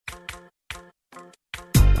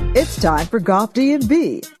It's time for Golf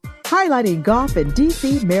DMV, highlighting golf in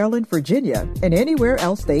D.C., Maryland, Virginia, and anywhere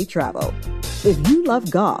else they travel. If you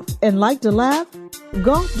love golf and like to laugh,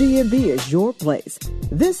 Golf DMV is your place.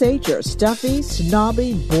 This ain't your stuffy,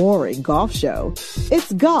 snobby, boring golf show.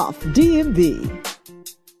 It's Golf DMV.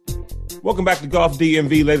 Welcome back to Golf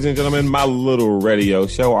DMV, ladies and gentlemen, my little radio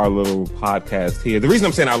show, our little podcast here. The reason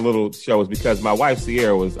I'm saying our little show is because my wife,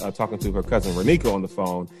 Sierra, was talking to her cousin, Renika, on the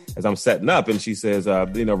phone as I'm setting up. And she says,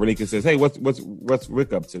 Renika says, hey, what's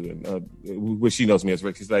Rick up to? And which she knows me as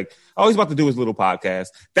Rick. She's like, oh, he's about to do his little podcast.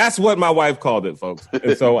 That's what my wife called it, folks.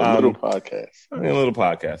 And so, little podcast. A little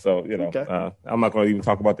podcast. So, okay. I'm not going to even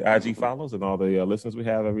talk about the IG follows and all the listeners we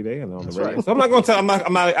have every day and on the radio. Right. So I'm not going to tell,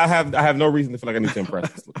 I have no reason to feel like I need to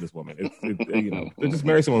impress this woman. Just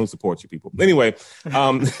marry someone who supports you, people. Anyway,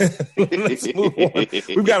 let's move on.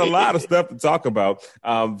 We've got a lot of stuff to talk about.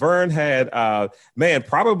 Vern had,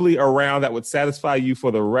 probably a round that would satisfy you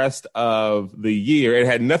for the rest of the year. It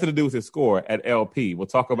had nothing to do with his score at LP. We'll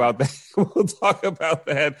talk about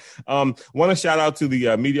that. Want to shout out to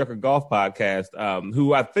the Mediocre Golf Podcast,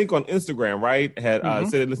 who I think on Instagram, right, had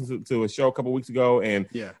said they listened to a show a couple weeks ago, and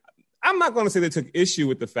I'm not going to say they took issue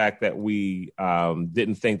with the fact that we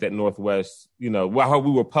didn't think that Northwest, while we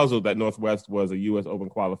were puzzled that Northwest was a U.S. Open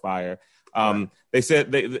qualifier. They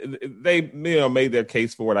said they made their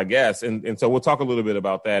case for it, I guess. And so we'll talk a little bit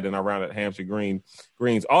about that in our round at Hampshire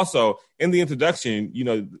Greens. Also, in the introduction,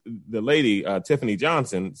 the lady, Tiffany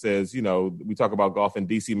Johnson, says, we talk about golf in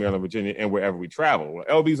D.C., Maryland, Virginia, and wherever we travel. Well,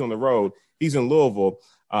 LB's on the road. He's in Louisville.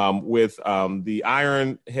 With the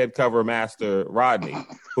iron head cover master Rodney,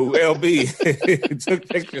 who LB took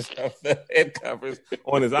pictures of the head covers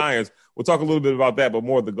on his irons. We'll talk a little bit about that, but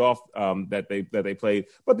more of the golf that they played.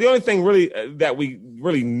 But the only thing really that we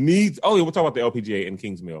really need, we'll talk about the LPGA in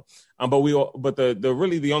Kingsmill. But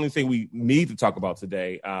the only thing we need to talk about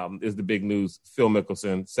today is the big news: Phil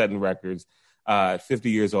Mickelson setting records, 50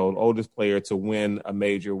 years old, oldest player to win a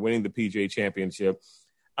major, winning the PGA Championship.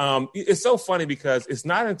 It's so funny because it's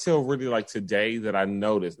not until really like today that I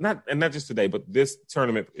noticed, not just today, but this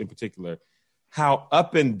tournament in particular, how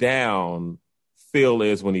up and down Phil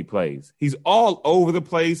is when he plays. He's all over the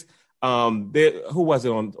place. Who was it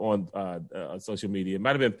on social media? It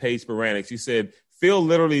might have been Paige Sporanic. She said Phil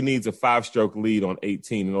literally needs a 5-stroke lead on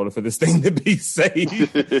 18 in order for this thing to be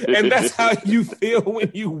safe. And that's how you feel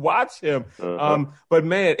when you watch him. But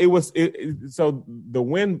man, so the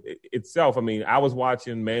win itself, I was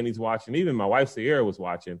watching, Manny's watching, even my wife Sierra was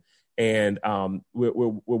watching. And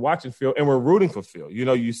we're watching Phil and we're rooting for Phil.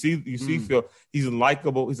 You see Phil, he's a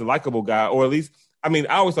likable guy, or at least, I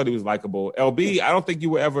always thought he was likable. LB, I don't think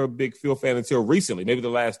you were ever a big Phil fan until recently, maybe the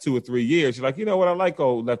last 2 or 3 years. You're like, you know what, I like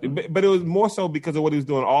old lefty. But it was more so because of what he was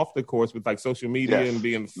doing off the course with like social media and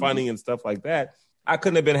being funny and stuff like that. I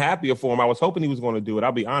couldn't have been happier for him. I was hoping he was going to do it.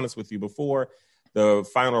 I'll be honest with you. Before the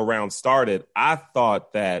final round started, I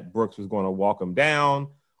thought that Brooks was going to walk him down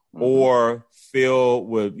or Phil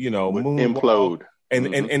would implode.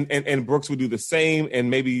 And Brooks would do the same, and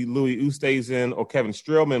maybe Louis Oosthuizen or Kevin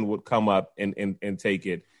Streelman would come up and take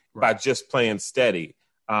it by just playing steady,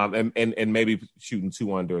 and maybe shooting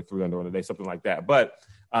 2 under or 3 under on the day, something like that. But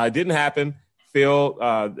it didn't happen. Phil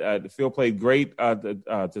played great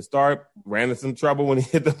to start. Ran into some trouble when he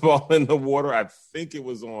hit the ball in the water. I think it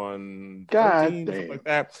was on 13, something like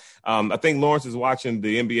that. I think Lawrence is watching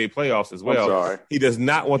the NBA playoffs as well. I'm sorry. He does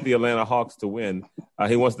not want the Atlanta Hawks to win.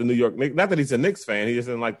 He wants the New York Knicks. Not that he's a Knicks fan. He just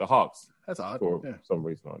doesn't like the Hawks. That's odd. For some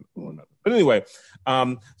reason or another. But anyway,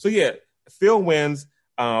 Phil wins.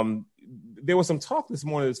 There was some talk this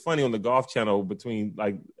morning. It's funny on the Golf Channel between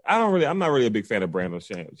I'm not really a big fan of Brandon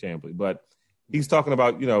Chambly, but he's talking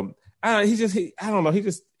about,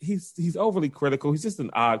 he's overly critical. He's just an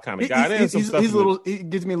odd kind of guy. He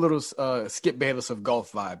gives me a little Skip Bayless of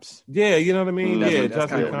golf vibes. Yeah, you know what I mean? That's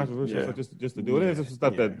kind of controversial. So just to do it. And some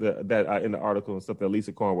stuff that in the article and stuff that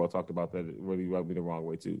Lisa Cornwell talked about that really rubbed me the wrong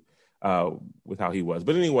way too, with how he was.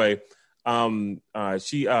 But anyway, he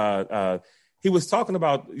was talking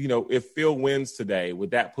about, if Phil wins today,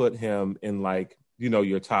 would that put him in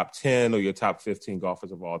your top 10 or your top 15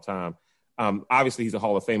 golfers of all time? Obviously, he's a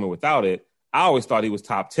Hall of Famer without it. I always thought he was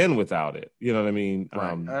top 10 without it. You know what I mean?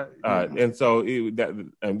 Right. And so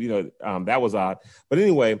that was odd. But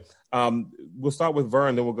anyway, we'll start with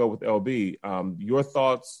Vern, then we'll go with LB. Your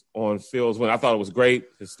thoughts on Phil's win? I thought it was great,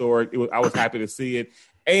 historic. I was happy to see it.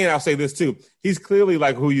 And I'll say this too. He's clearly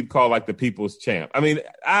who you'd call the people's champ.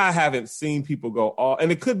 I haven't seen people go all,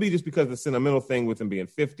 and it could be just because of the sentimental thing with him being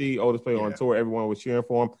 50, oldest player on tour, everyone was cheering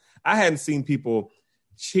for him. I hadn't seen people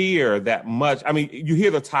cheer that much. You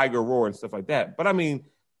hear the Tiger roar and stuff like that, but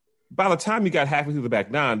by the time you got halfway through the back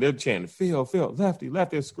nine, they're chanting, Phil, lefty.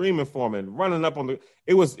 They're screaming for him and running up on the –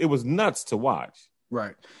 it was nuts to watch.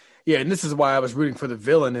 Right. Yeah, and this is why I was rooting for the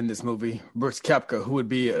villain in this movie, Brooks Koepka, who would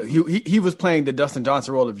be he was playing the Dustin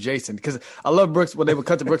Johnson role of Jason, because I love Brooks when they would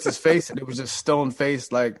cut to Brooks's face and it was just stone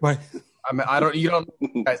face, like right. I mean, you don't know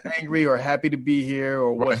if the guy's angry or happy to be here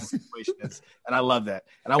or what the situation is, and I love that.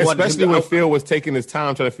 And especially when Phil was taking his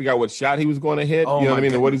time trying to figure out what shot he was going to hit. Oh, you know what I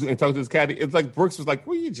mean? Goodness. And talking to his caddy, it's like Brooks was like,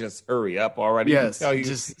 "Will you just hurry up already?" Yes, he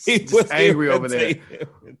just was angry over there.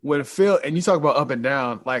 When Phil, and you talk about up and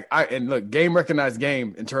down, like look, game recognized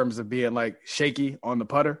game in terms of being like shaky on the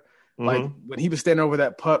putter. Mm-hmm. Like when he was standing over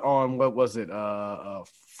that putt on what was it,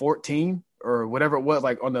 14 or whatever it was,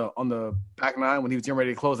 like on the back nine when he was getting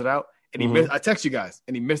ready to close it out. And he missed. I text you guys,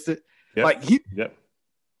 and he missed it. Yep. Like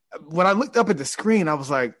when I looked up at the screen, I was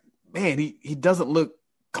like, "Man, he doesn't look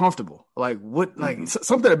comfortable." Like what? Like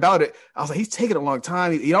something about it. I was like, "He's taking a long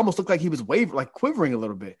time." He almost looked like he was quivering a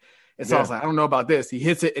little bit. And so I was like, "I don't know about this." He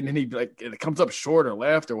hits it, and then it comes up short or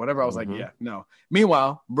left or whatever. I was like, "Yeah, no."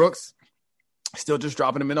 Meanwhile, Brooks still just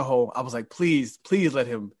dropping him in the hole. I was like, "Please let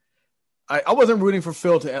him." I wasn't rooting for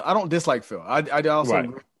Phil to. I don't dislike Phil. I also. Right.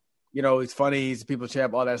 You know, he's funny, he's a people's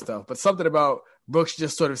champ, all that stuff. But something about Brooks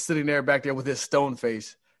just sort of sitting there back there with his stone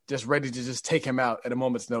face, just ready to just take him out at a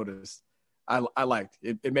moment's notice. I liked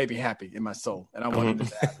it. It made me happy in my soul, and I wanted it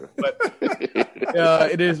to happen. But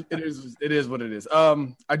it is what it is.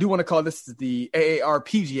 I do want to call this the AAR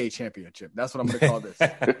PGA Championship. That's what I'm going to call this.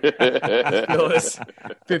 Phil is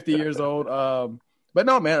 50 years old. But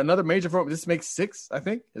no, man, another major for him. This makes 6, I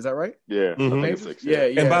think. Is that right? Yeah, mm-hmm. 6. Yeah.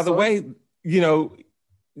 And by the way, you know.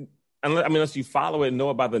 Unless you follow it and know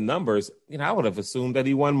about the numbers, you know, I would have assumed that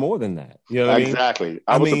he won more than that. You know what exactly. I mean?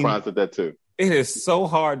 I was surprised at that too. It is so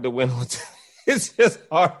hard to win on time. It's just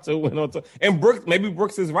hard to win on time. And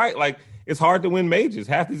Brooks is right. Like, it's hard to win majors.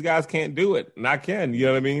 Half these guys can't do it, and I can. You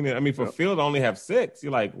know what I mean? I mean, for Phil to only have 6,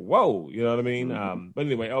 you're like, whoa. You know what I mean? But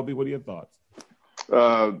anyway, LB, what are your thoughts?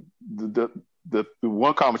 The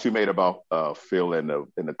one comment you made about Phil and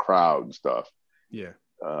the crowd and stuff. Yeah.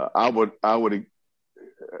 I would.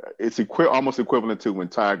 It's almost equivalent to when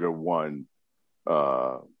Tiger won.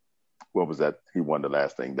 What was that? He won the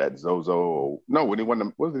last thing. That Zozo. No, when he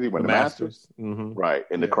won what did he win? The Masters. Mm-hmm. Right,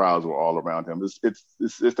 and the crowds were all around him. It's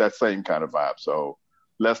that same kind of vibe. So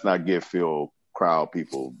let's not give Phil crowd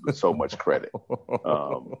people so much credit.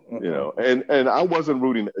 You know, and I wasn't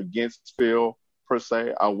rooting against Phil per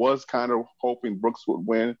se. I was kind of hoping Brooks would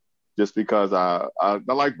win just because I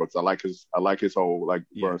like Brooks. I like his whole, like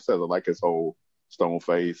Vern says, I like his whole stone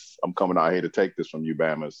face. I'm coming out here to take this from you,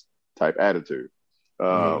 Bammers type attitude.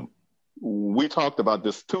 We talked about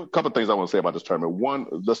this. Couple of things I want to say about this tournament. One,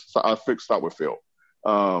 I'll start with Phil.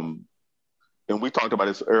 And we talked about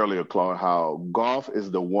this earlier, Claude, how golf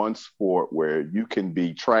is the one sport where you can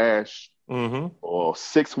be trash or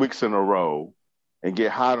 6 weeks in a row and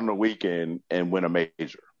get hot on the weekend and win a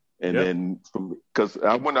major. And then, because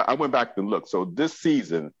I went back and looked. So this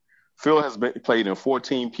season, Phil has played in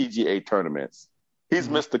 14 PGA tournaments. He's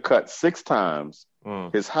missed the cut 6 times.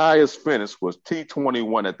 His highest finish was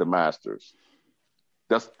T21 at the Masters.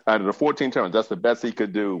 That's out of the 14 tournaments. That's the best he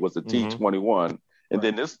could do was a T21. And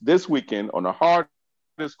then this weekend on the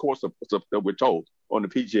hardest course that we're told on the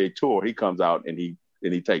PGA Tour, he comes out and he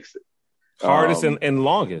takes it. Hardest and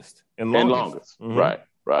longest. And longest. Right.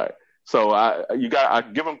 So I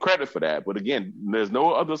give him credit for that. But again, there's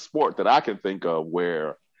no other sport that I can think of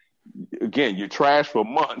where, again, you trash for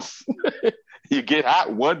months. You get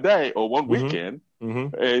hot one day or one weekend,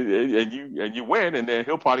 and you win, and then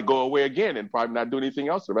he'll probably go away again and probably not do anything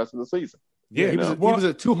else the rest of the season. Yeah, he was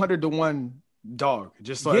a 200-1 dog,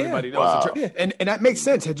 just so everybody knows. Wow. And that makes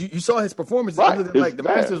sense. You saw his performance, other than like the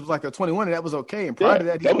Masters was like a 21, and that was okay. And prior to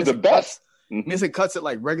that, he was the best. Missing cuts at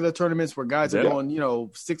like regular tournaments where guys are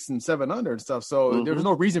going, 6 and 7 under and stuff. So there was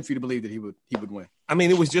no reason for you to believe that he would win. I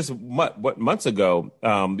mean, it was just months ago,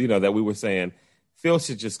 that we were saying Phil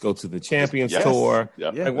should just go to the Champions Tour.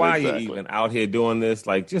 Yep. Like, why are you even out here doing this?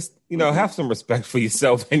 Like, just, have some respect for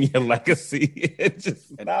yourself and your legacy.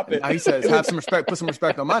 Just stop it. Now he says, have some respect, put some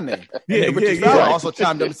respect on my name. Also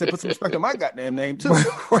chimed up and said, put some respect on my goddamn name, too.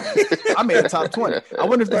 I made a top 20. I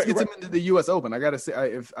wonder if this gets him into the U.S. Open. I got to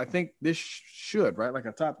say, I think this should, right? Like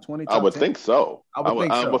a top 20, top I would 10? think so. I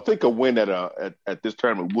would think a win at this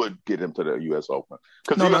tournament would get him to the U.S. Open.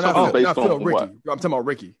 Not Phil, Ricky. I'm talking about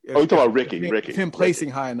Ricky. You're talking about Ricky. Him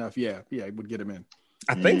placing high enough, it would get him in.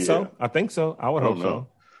 I think so. I would hope so.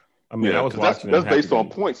 I mean, I was watching. That's based on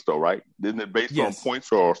points, though, right? Isn't it based on points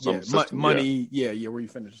or some system? Money? Yeah, where you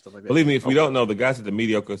finish stuff like that. Believe me, if we don't know, the guys at the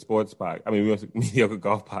mediocre golf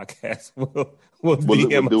podcast will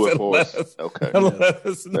do it for us. Okay. Let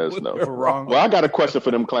us know if we're wrong. Well, I got a question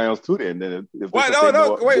for them clowns too. Then,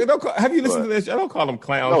 have you listened to this? I don't call them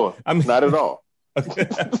clowns. No, I mean, not at all.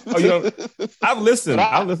 I've listened.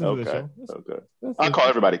 I've listened to the show. Okay. I call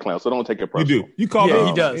everybody clowns, so don't take it personal. You do. You call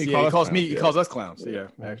he does. He calls me. He calls us clowns. Yeah,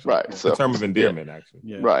 actually. Right. So, it's a term of endearment, actually.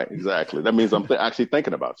 Yeah. Right. Exactly. That means I'm actually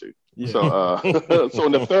thinking about you. Yeah. So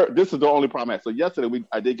in the third, this is the only problem I had. So yesterday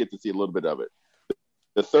I did get to see a little bit of it.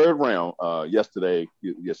 The third round, yesterday,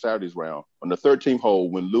 Saturday's round, on the 13th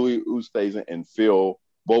hole, when Louis Oosthuizen and Phil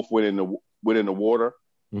both went in the water.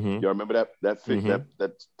 Mm-hmm. Y'all remember that?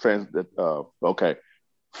 Okay.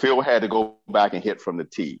 Phil had to go back and hit from the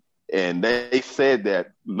tee, and they said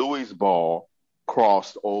that Louis' ball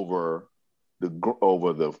crossed over the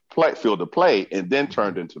field of play and then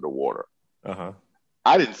turned into the water. Uh-huh.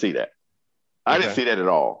 I didn't see that. I didn't see that at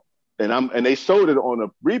all. And they showed it on a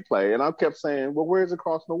replay, and I kept saying, "Well, where is it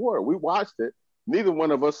crossing the water?" We watched it. Neither one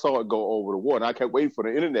of us saw it go over the water. I kept waiting for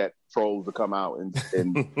the internet trolls to come out and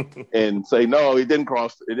say, "No, it didn't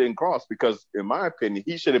cross. It didn't cross," because, in my opinion,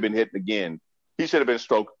 he should have been hitting again. He should have been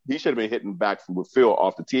stroked. He should have been hitting back with Phil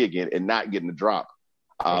off the tee again and not getting the drop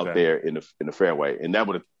out there in the fairway. And that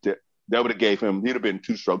would have gave him. He'd have been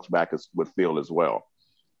 2 strokes back with Phil as well.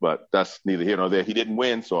 But that's neither here nor there. He didn't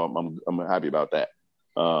win, so I'm happy about that.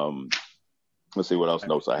 Let's see what else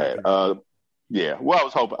notes I had. Yeah, well, I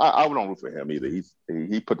was hoping. I don't root for him either.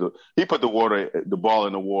 He put the ball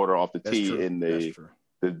in the water off the tee in the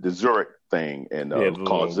Zurich thing and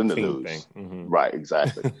caused them to lose. Mm-hmm. Right,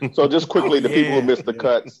 exactly. So just quickly, the people who missed the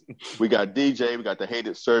cuts, we got DJ, we got the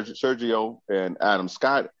hated Sergio and Adam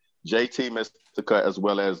Scott. JT missed the cut, as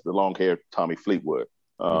well as the long-haired Tommy Fleetwood.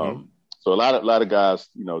 So a lot of guys,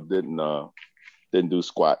 didn't do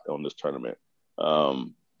squat on this tournament.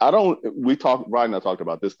 Ryan and I talked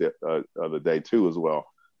about this the other day too as well.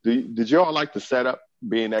 Did you all like the setup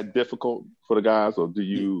being that difficult for the guys, or do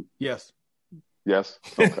you? Yes. Yes.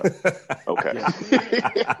 Okay.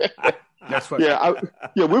 That's what.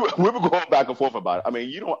 We were going back and forth about it. I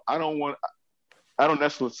mean, I don't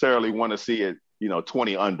necessarily want to see it,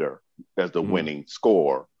 20 under as the winning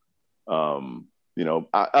score.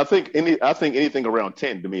 I think anything around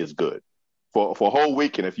 10 to me is good for a whole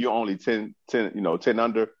weekend. If you're only 10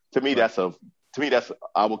 under, to me that's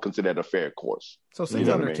I would consider that a fair course. So 6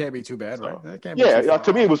 under can't be too bad, right?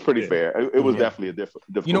 To me it was pretty fair. It was definitely a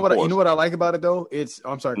different. You know what I like about it though?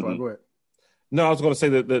 I'm sorry, Clark, go ahead. No, I was going to say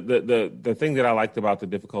that the thing that I liked about the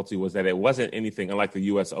difficulty was that it wasn't anything unlike the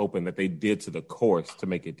U.S. Open that they did to the course to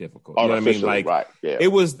make it difficult. You know what I mean? Like, right, yeah. It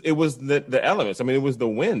was the elements. I mean, it was the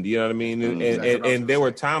wind. You know what I mean? And there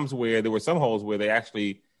were times where there were some holes where they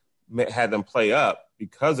actually had them play up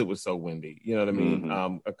because it was so windy. You know what I mean?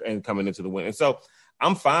 And coming into the wind. And so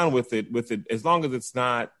I'm fine with it as long as it's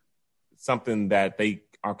not something that they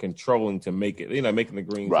are controlling to make it, making the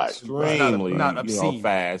greens extremely not obscene.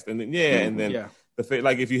 Fast. And then,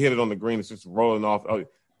 like if you hit it on the green, it's just rolling off.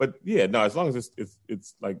 But as long as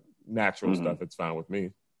it's like natural stuff, it's fine with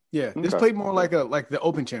me. Yeah, this played more like the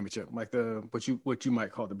Open Championship, like what you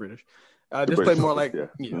might call the British. This played more like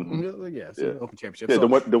Open Championship. Yeah, the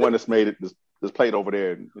one that's made it that's played over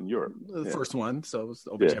there in Europe. The first one, so it's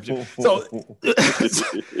the Open Championship.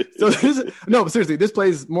 But seriously, this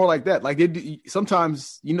plays more like that. Like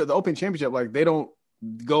sometimes, the Open Championship, like they don't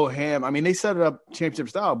go ham. I mean, they set it up championship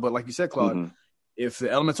style, but like you said, Claude, if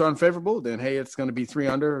the elements are unfavorable, then hey, it's going to be 3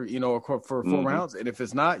 under, for 4 rounds. And if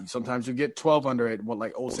it's not, sometimes you get 12 under at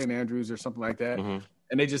like Old St. Andrews or something like that.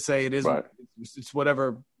 And they just say it is, it's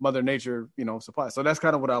whatever Mother Nature, supplies. So that's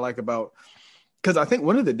kind of what I like about, because I think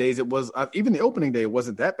one of the days it was, even the opening day, it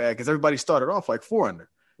wasn't that bad because everybody started off like 4 under.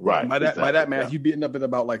 Right. By that math, you'd be ending up at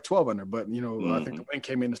about like 12 under. But, I think the wind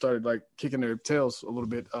came in and started like kicking their tails a little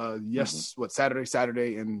bit.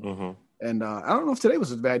 Saturday. And I don't know if today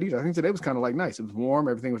was as bad either. I think today was kind of like nice. It was warm.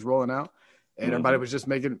 Everything was rolling out. And everybody was just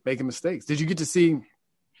making mistakes. Did you get to see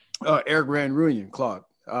Eric Van Rooyen, Claude?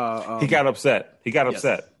 He got upset.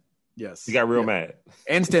 Yes. He got real mad.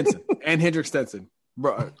 And Stenson. And Hendrik Stenson.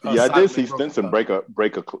 I did see Stenson break a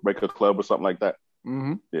club or soming like that.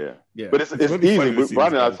 Mm-hmm. Yeah. But it's easy.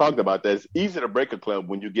 Ron and I talked about that. It's easy to break a club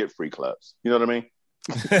when you get free clubs. You know what I mean?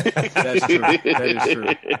 That's true. That is true.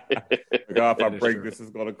 God, if I break this,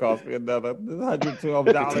 it's going to cost me another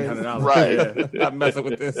 $112. Right. Yeah. I'm messing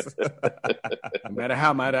with this. No matter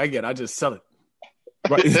how much I get, I just sell it.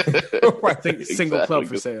 Right. Single club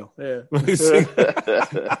for sale. Yeah.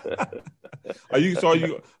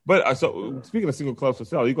 So speaking of single clubs for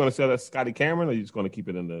sale, are you going to sell that Scotty Cameron, or are you just going to keep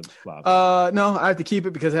it in the closet? No, I have to keep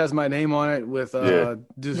it because it has my name on it with Deuce and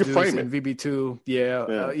VB2.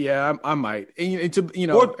 Yeah, I might. And,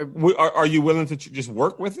 are you willing to just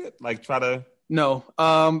work with it? Like try to? No,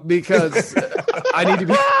 because I need to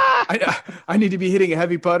be. I need to be hitting a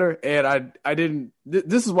heavy putter, and I didn't.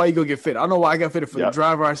 This is why you go get fit. I don't know why I got fitted for the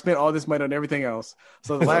driver. I spent all this money on everything else.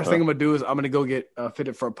 So the last thing I'm gonna do is I'm gonna go get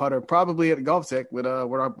fitted for a putter, probably at a Golf Tech with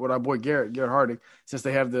our boy Garrett Harding, since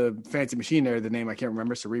they have the fancy machine there. The name I can't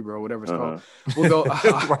remember, Cerebro or whatever it's called. We'll go.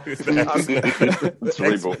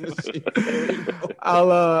 Cerebro.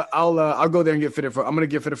 I'll go there and get fitted for. I'm gonna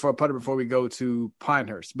get fitted for a putter before we go to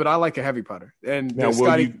Pinehurst. But I like a heavy putter, and now,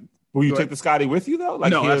 Scotty. Will you take the Scotty with you though?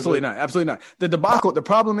 No, absolutely not. Absolutely not. The debacle. The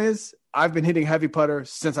problem is I've been hitting heavy putter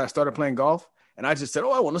since I started playing golf, and I just said,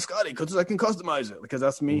 "Oh, I want a Scotty because I can customize it because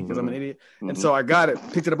that's me because I'm an idiot." And so I got it,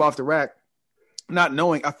 picked it up off the rack, not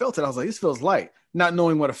knowing. I felt it. I was like, "This feels light." Not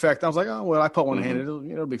knowing what effect. I was like, "Oh, well, I put one hand.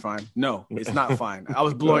 It'll be fine." No, it's not fine. I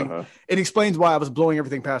was blowing. It explains why I was blowing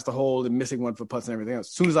everything past the hole and missing one for putts and everything else.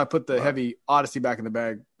 As soon as I put the heavy Odyssey back in the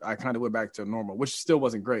bag, I kind of went back to normal, which still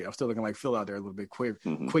wasn't great. I was still looking like Phil out there a little bit, quaking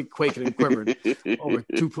and quivered over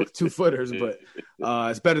two footers, but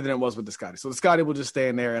it's better than it was with the Scotty. So the Scotty will just stay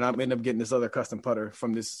in there, and I'm end up getting this other custom putter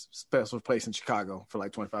from this special place in Chicago for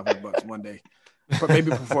like $2,500 one day. Maybe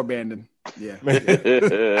before banding. Yeah.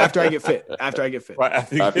 After I get fit. Right, after you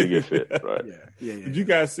get fit. Right. Yeah. Did you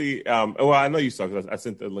guys see? Well, I know you saw because I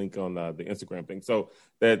sent the link on the Instagram thing. So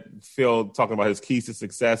that Phil talking about his keys to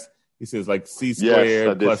success. He says like C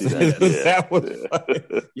squared plus that was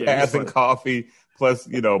passing coffee plus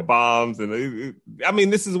bombs and I mean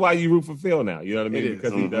this is why you root for Phil now. You know what I mean?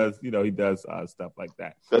 Because he does stuff like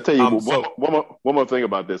that. I'll tell you one more thing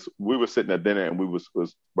about this. We were sitting at dinner and we was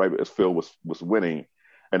right as Phil was winning,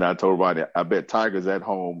 and I told Rodney, I bet Tiger's at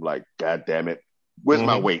home like, God damn it, where's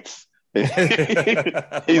my weights? He's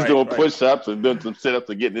doing push-ups and doing some sit-ups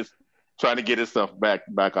and trying to get his stuff back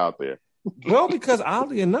out there. Well, because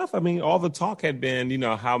oddly enough, I mean, all the talk had been,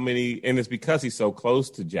 how many, and it's because he's so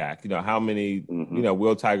close to Jack, how many,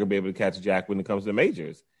 will Tiger be able to catch Jack when it comes to the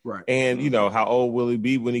majors? Right. And, how old will he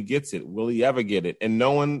be when he gets it? Will he ever get it? And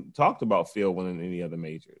no one talked about Phil winning any other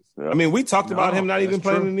majors. Yeah. I mean, we talked about him not even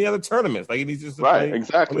playing in any other tournaments. Like, he's just on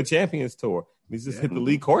the Champions Tour. He's just hit the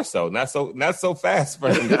League Corso. Not so fast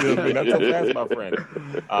for him. Not so fast, my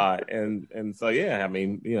friend. And so I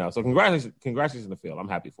mean, so congratulations to Phil. I'm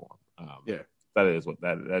happy for him. That is what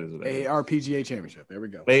that is. AAR PGA Championship. There we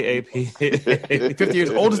go. AAP. 50 years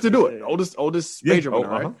oldest to do it. Oldest major winner,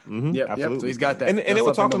 right? Mm-hmm. Yep. So he's got that. And they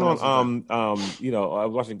were talking on I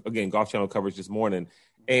was watching again Golf Channel coverage this morning.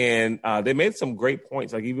 And they made some great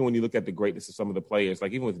points. Like even when you look at the greatness of some of the players,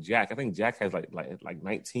 like even with Jack, I think Jack has like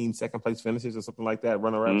 19 second place finishes or something like that,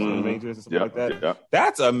 runner-ups in the majors or something like that. Yeah.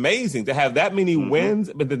 That's amazing to have that many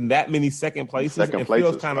wins, but then that many second places. It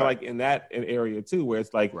feels kind of like in that area too, where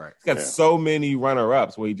it's like he's got so many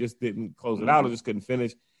runner-ups where he just didn't close it out or just couldn't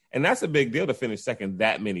finish. And that's a big deal to finish second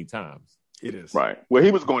that many times. It is. Right. Well,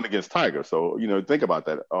 he was going against Tiger. So, think about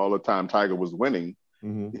that. All the time Tiger was winning, he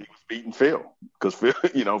was beating Phil because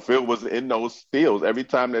Phil was in those fields every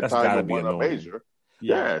time that Tiger won a major.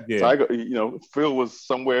 Yeah. Tiger, Phil was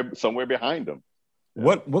somewhere behind him.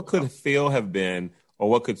 Yeah. What could Phil have been, or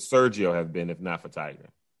what could Sergio have been if not for Tiger?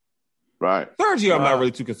 Right. Sergio, I'm not really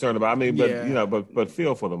too concerned about. I mean, but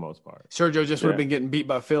Phil for the most part. Sergio just would have been getting beat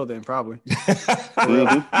by Phil then, probably.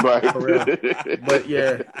 Right. For real. But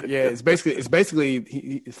it's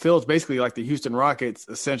basically Phil's basically like the Houston Rockets,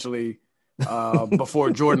 essentially. Before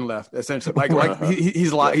Jordan left, essentially,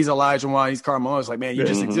 he's Elijah Wan, he's Carmelo. It's like, man, you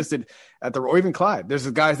just existed or even Clyde. There's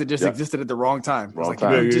guys that just existed at the wrong time. It's like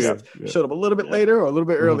you just showed up a little bit later or a little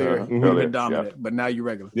bit earlier, you've been dominant, but now you're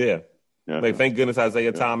regular. Yeah. Like, thank goodness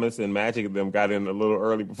Isaiah Thomas and Magic and them got in a little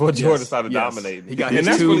early before Jordan started dominating. He got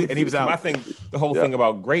his two, and he was out. I think the whole thing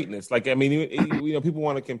about greatness, like, I mean, people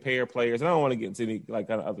want to compare players, and I don't want to get into any like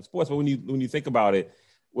kind of other sports, but when you think about it,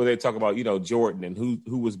 where they talk about, Jordan and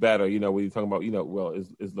who was better, when you're talking about, well,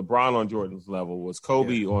 is LeBron on Jordan's level? Was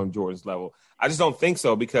Kobe on Jordan's level? I just don't think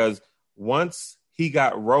so, because once he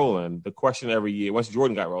got rolling, the question every year, once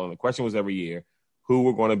Jordan got rolling, the question was every year, who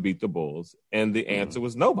were going to beat the Bulls? And the answer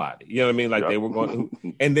was nobody. You know what I mean? Like they were going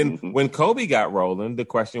to, and then when Kobe got rolling, the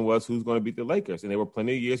question was who's going to beat the Lakers? And there were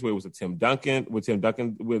plenty of years where it was Tim Duncan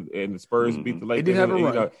and the Spurs beat the Lakers. They did have a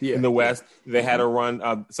run. In the West. They had a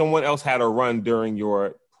run. Someone else had a run during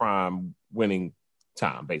your prime winning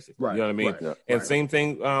time, basically. Right. You know what I mean? Right. And same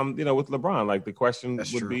thing, with LeBron. Like the question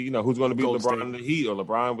would be, who's going to beat LeBron in the Heat or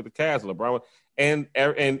LeBron with the Cavs or LeBron with,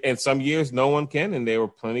 And some years no one can, and there were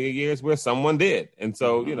plenty of years where someone did. And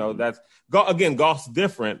so, that's again, golf's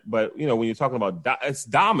different, but when you're talking about it's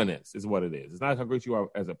dominance is what it is. It's not how great you are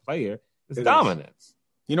as a player. It's dominance.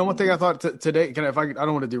 One thing I thought today, I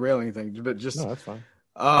don't want to derail anything, but just no, that's fine.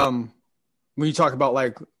 When you talk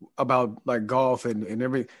about golf and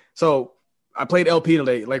everything. So I played LP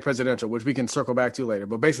today, Lake Presidential, which we can circle back to later.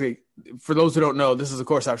 But basically, for those who don't know, this is a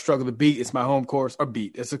course I've struggled to beat. It's my home course,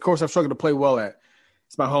 It's a course I've struggled to play well at.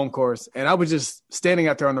 It's my home course. And I was just standing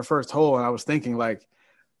out there on the first hole, and I was thinking, you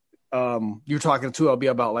were talking to LB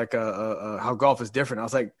about how golf is different. I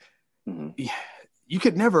was like, you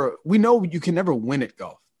could never – we know you can never win at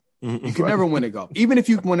golf. You can never win at golf. Even if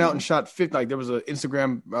you went out and shot 50 – there was an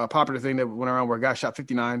Instagram popular thing that went around where a guy shot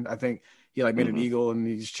 59, I think. He made an eagle and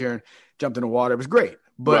he's cheering, jumped in the water. It was great.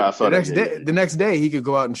 But the next day he could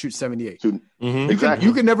go out and shoot 78. Exactly.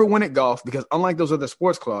 You can never win at golf because unlike those other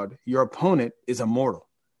sports, Claude, your opponent is immortal.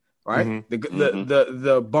 Right?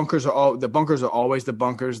 The bunkers are always the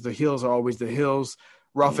bunkers, the hills are always the hills,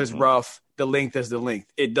 rough is rough, the length is the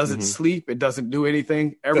length. It doesn't sleep, it doesn't do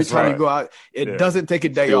anything. Every time you go out, it doesn't take a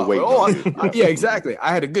day off. Yeah, exactly.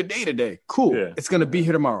 I had a good day today. Cool. Yeah. It's gonna be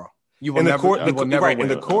here tomorrow. You will never win. And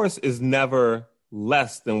the course is never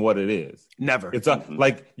less than what it is. Never. It's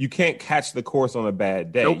you can't catch the course on a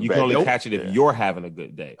bad day. You can only catch it if you're having a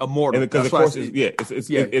good day. Immortal. Because the course is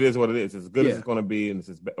it is what it is. It's as good as it's going to be, and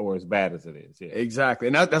or as bad as it is. Yeah. Exactly,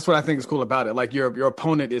 and that's what I think is cool about it. Your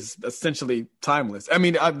opponent is essentially timeless. I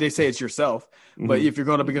mean, they say it's yourself, but if you're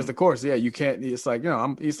going up against the course, you can't. It's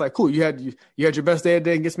it's like cool. You had your best day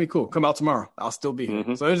today, and gets me cool. Come out tomorrow, I'll still be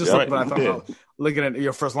here. So it's just something I thought about looking at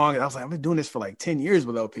your first long. I was like, I've been doing this for 10 years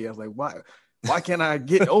with LP. I was like, why? Why can't I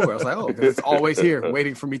get over? I was like, because it's always here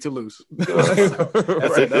waiting for me to lose. That's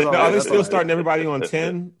it. Are they still starting everybody on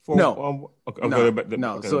 10? No.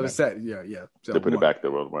 So it's set. Yeah. So they put it back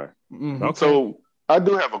there, Rosemary. Okay. So I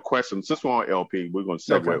do have a question. Since we're on LP, we're going to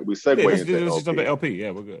segue. Okay. We segue into LP.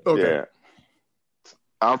 Yeah, we're good. Okay. Yeah.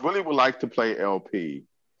 I really would like to play LP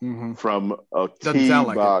from a tee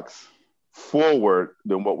box forward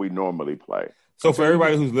than what we normally play. So for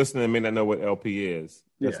everybody who's listening and may not know what LP is,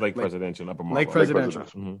 it's Lake Presidential, Upper Marlboro. Lake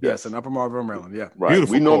Presidential. Yes, in Upper Marlboro, Maryland. Yeah, right.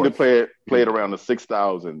 Beautiful. We normally play it around the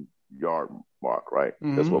 6,000 yard mark, right?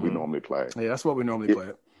 That's what we normally play. Yeah, that's what we normally play.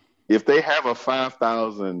 If they have a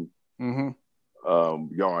 5,000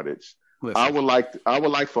 yardage, I would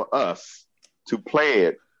like for us to play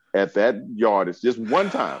it at that yardage just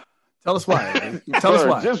one time. Tell us why. Tell us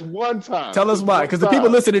why. Just one time. Tell us why. Because the people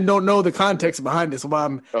listening don't know the context behind this. Why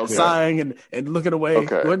I'm sighing and looking away. Okay.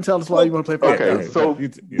 Go ahead and tell us why you want to play. Okay. So,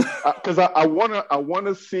 because I want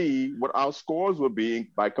to see what our scores would be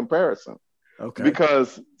by comparison. Okay.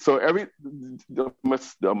 Because I'm gonna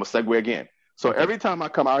segue again. So every time I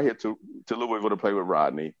come out here to Louisville to play with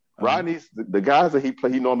Rodney, Rodney's the guys that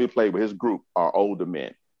he normally played with, his group are older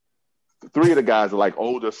men. 3 of the guys are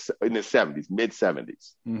older in their 70s, mid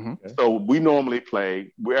 70s. So we normally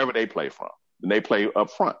play wherever they play from, and they play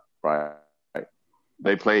up front, right?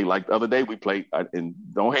 They play the other day. We played, and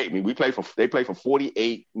don't hate me. They play from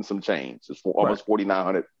 48 and some change. It's almost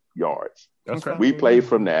 4,900 yards. Okay. We played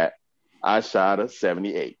from that. I shot a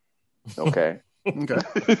 78. Okay. Okay.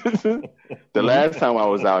 The last time I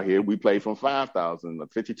was out here, we played from 5,000 or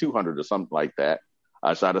 5,200 or something like that.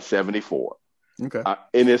 I shot a 74. Okay.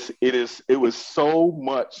 And it was so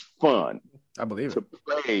much fun. I believe to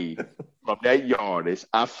play from that yardage.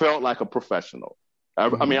 I felt like a professional.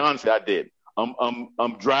 I mean, honestly, I did.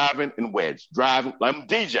 I'm driving and wedge. I'm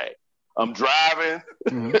DJ. I'm driving.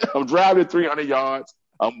 I'm driving 300 yards.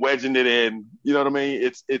 I'm wedging it in. You know what I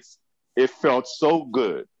mean? It felt so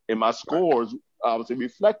good, and my scores obviously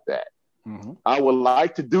reflect that. I would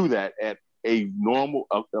like to do that at a normal.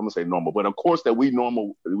 I'm gonna say normal, but of course that we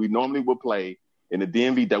normally would play in the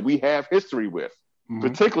DMV that we have history with,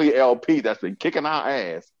 particularly LP that's been kicking our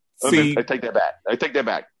ass. I take that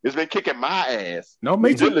back. It's been kicking my ass. No,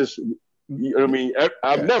 me too. You know what I mean?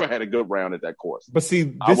 I've never had a good round at that course. But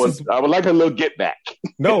see, I would like a little get back.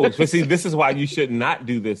 No, but see, this is why you should not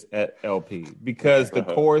do this at LP, because the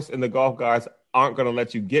course and the golf guys aren't going to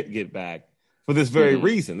let you get back for this very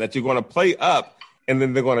reason, that you're going to play up and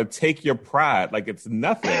then they're going to take your pride like it's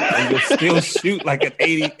nothing and you'll still shoot like an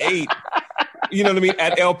 88. You know what I mean?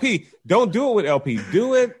 At LP, don't do it with LP.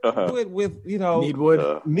 Do it with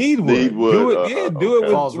Needwood. Do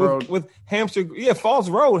it with Hampshire. Yeah, Falls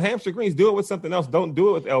Road, Hampshire Greens. Do it with something else. Don't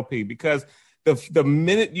do it with LP, because the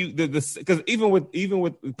minute because even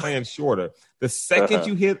with playing shorter, the second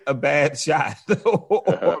you hit a bad shot or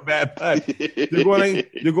a bad putt,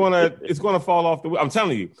 it's gonna fall off the wheel. I'm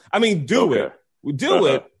telling you. I mean, do it,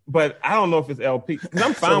 But I don't know if it's LP because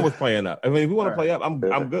I'm fine with playing up. I mean, if you want to play up, I'm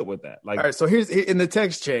good with that. Like, all right. So here's in the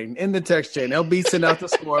text chain. LB sent out the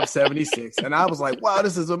score of 76, and I was like, "Wow,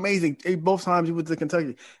 this is amazing." Both times he went to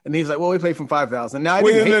Kentucky, and he's like, "Well, we played from 5,000." Now, no.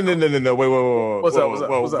 Wait. What's up?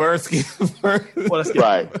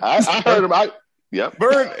 Right. I heard him. Yep.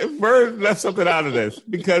 Vern left something out of this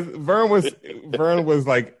because Vern was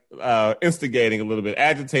like instigating a little bit,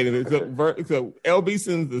 agitating. So LB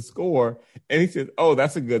sends the score, and he says, "Oh,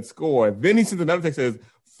 that's a good score." Then he sends another text that says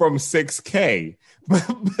from 6K.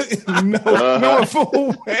 No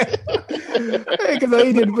full way. Because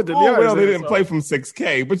he didn't put the yards. Well, they didn't play from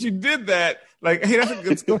 6K, but you did that. Like, hey, that's a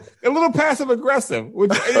good score. A little passive aggressive,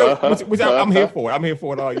 which I'm here for. I'm here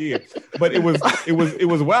for it all year. But it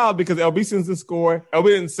was wild because LB sends the score. LB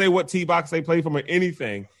didn't say what tee box they played from or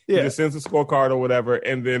anything. He just sends a scorecard or whatever,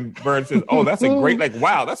 and then Vern says, "Oh, that's a great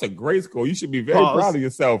that's a great score. You should be very proud of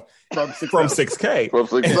yourself from 6K." From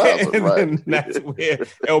 6,000, and right? then that's where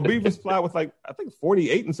LB replied with I think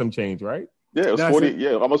 48 and some change, right? Yeah, it was 40.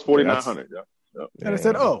 Almost 4,900. Yeah. And I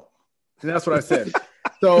said, "Oh," and that's what I said.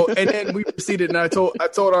 So, and then we proceeded, and I told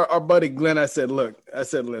our buddy Glenn, I said,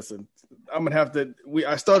 listen, I'm gonna have to.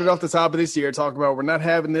 I started off the top of this year talking about we're not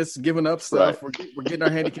having this giving up stuff. Right. We're getting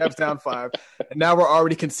our handicaps down 5, and now we're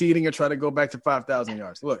already conceding and trying to go back to 5,000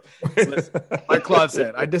 yards. Look, listen, like Claude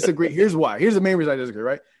said, I disagree. Here's why. Here's the main reason I disagree.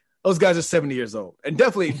 Right? Those guys are 70 years old, and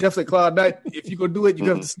definitely, Claude. If you go do it, you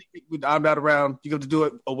have to sneak it. I'm not around. You have to do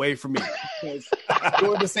it away from me.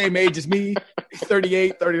 You're the same age as me,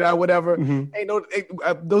 38, 39, whatever.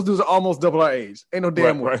 Mm-hmm. Those dudes are almost double our age. Ain't no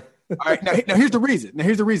damn way. Right. All right, now here's the reason.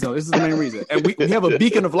 This is the main reason. And we have a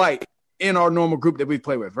beacon of light in our normal group that we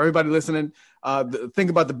play with. For everybody listening,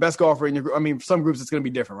 think about the best golfer in your group. I mean, some groups it's going to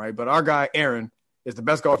be different, right? But our guy, Aaron, is the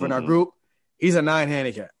best golfer in our group. He's a 9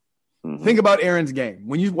 handicap. Mm-hmm. Think about Aaron's game.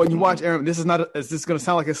 When you watch Aaron, this is going to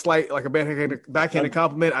sound like a backhanded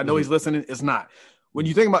compliment. I know he's listening. It's not. When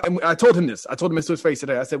you think about, and I told him this to his face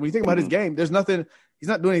today. I said, when you think about his game, there's nothing. He's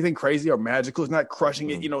not doing anything crazy or magical. He's not crushing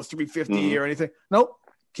it. 350 or anything. Nope.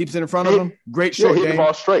 Keeps it in front of him. Great short game. He hits the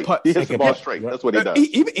ball straight. He hits the ball straight. That's what he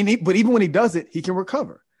does. But even when he does it, he can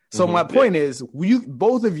recover. So my point is,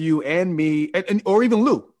 both of you and me, or even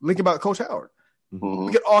Lou, think about Coach Howard. Mm-hmm.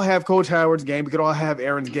 We could all have Coach Howard's game. We could all have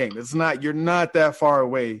Aaron's game. You're not that far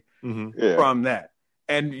away from that.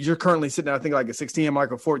 And you're currently sitting at, I think, like a 16,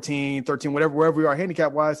 like a 14, 13, wherever we are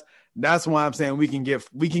handicap wise. That's why I'm saying we can get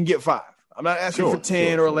 5. I'm not asking for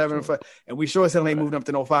 10 or 11, and we sure as hell ain't moving up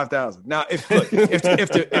to no 5,000. Now, if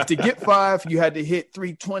to get 5, you had to hit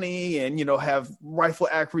 320 and have rifle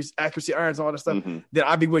accuracy irons and all that stuff, then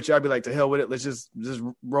I'd be with you. I'd be like, to hell with it. Let's just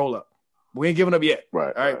roll up. We ain't giving up yet.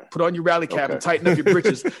 Right. All right. Put on your rally cap and tighten up your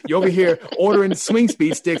britches. You're over here ordering swing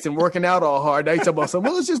speed sticks and working out all hard. Now you talk about something.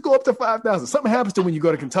 Well, let's just go up to 5,000. Something happens to when you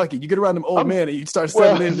go to Kentucky. You get around them old men and you start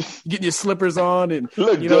settling, getting your slippers on and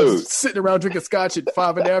sitting around drinking scotch at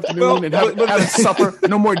 5 in the afternoon and having supper.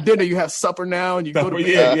 No more dinner. You have supper now and you go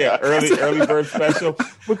to early bird special.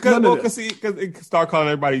 Because it start calling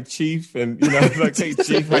everybody chief and it's like, hey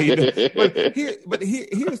chief, how you doing? But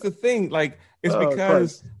here's the thing, like. It's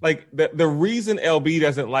because the reason LB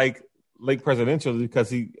doesn't like Lake Presidential is because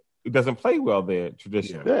he doesn't play well there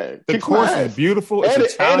traditionally. Yeah, the course is beautiful.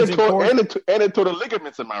 It's a challenging course. And it tore the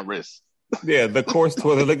ligaments in my wrist. Yeah, the course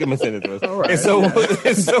tore the ligaments in his wrist. Right.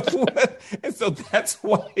 And so that's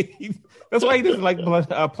why he doesn't like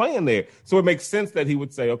playing there. So it makes sense that he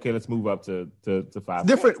would say, okay, let's move up to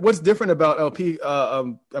 5. What's different about LP?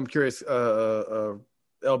 I'm curious.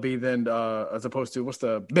 LB than as opposed to what's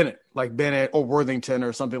the Bennett or Worthington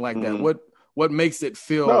or something like that. What makes it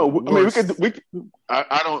feel? No, worse? I mean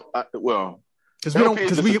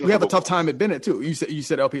because we have a tough time at Bennett too. You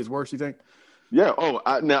said LP is worse. You think? Yeah.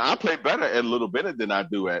 Now I play better at Little Bennett than I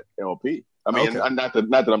do at LP. I mean, not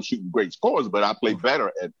that I'm shooting great scores, but I play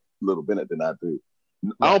better at Little Bennett than I do.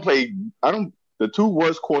 Right. The 2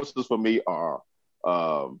 worst courses for me are.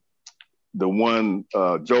 The one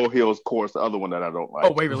Joe Hill's course, the other one that I don't like.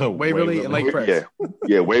 Oh, Waverly and Lake Pres.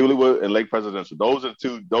 Yeah, Waverly and Lake Presidential. Those are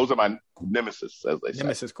 2. Those are my nemesis, as they say.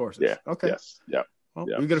 Nemesis courses. Yeah. Okay. Yes. Yeah. Well,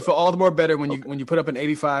 you're gonna feel all the more better when you put up an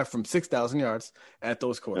 85 from 6,000 yards at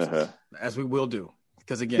those courses, as we will do.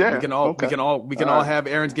 Because again, we can all have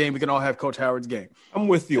Aaron's game. We can all have Coach Howard's game. I'm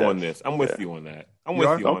with you on this. I'm with you on that. I'm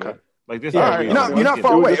with you on it. Like this. Yeah. You're not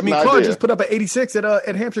far away. I mean, Claude just put up an 86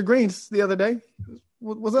 at Hampshire Greens the other day.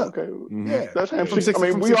 What's up? Okay. Yeah, that's Hampshire.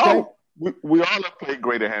 I mean, We all have played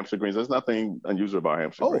great at hamster greens. There's nothing unusual about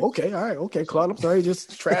hamster greens. Oh, okay, all right, okay, Claude. I'm sorry,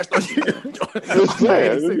 just trashed on you. Just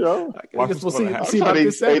saying, you know. I guess we'll see I about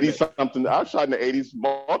this 80 something. I've shot in the 80s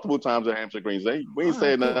multiple times at hamster greens. We ain't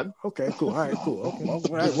saying nothing. Okay, cool. All right, cool. Okay. All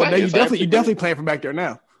right. Well, now you definitely playing from back there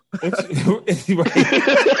now. And you want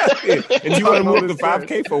to move the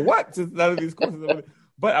 5K for what? Since none of these courses.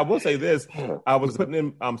 But I will say this: I was putting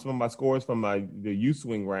in some of my scores from the U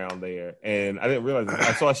swing round there, and I didn't realize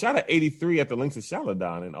it. So I shot at 83 at the Links of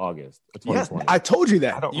Shaladon in August of 2020. Yes, I told you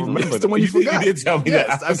that. I don't you remember the one you forgot. You did tell me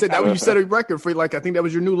that. I said that when you set a record for, like, I think that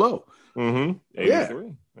was your new low.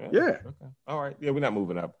 83. Yeah. Okay. All right. Yeah, we're not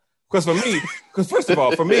moving up. Because first of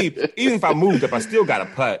all, for me, even if I moved up, I still got to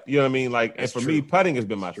putt. You know what I mean? Like, and for me, putting has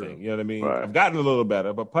been my thing. You know what I mean? Right. I've gotten a little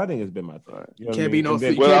better, but putting has been my thing. You know can't be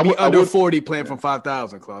under 40 playing from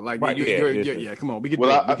 5,000, Claude. Like, right, yeah, come on, we can do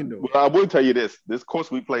it. We can do it. Well, I will tell you this: this course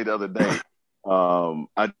we played the other day,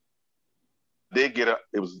 I did get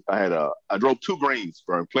I drove 2 greens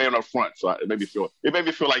for playing up front, so it made me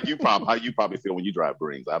feel like how you probably feel when you drive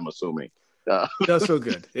greens. I'm assuming. It does feel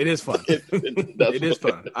good. It is fun. It is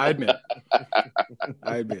fun. I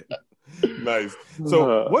admit. Nice.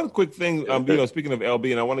 So one quick thing, speaking of LB,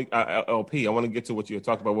 and I want to LP, I want to get to what you were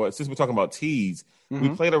talking about. Since we're talking about tees, we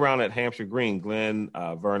played around at Hampshire Green. Glenn,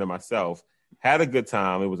 Vern, and myself had a good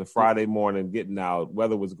time. It was a Friday morning, getting out.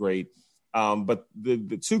 Weather was great. But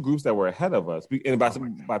the 2 groups that were ahead of us, and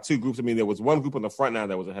by 2 groups, I mean there was one group on the front nine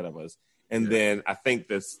that was ahead of us, and then I think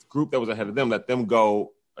this group that was ahead of them let them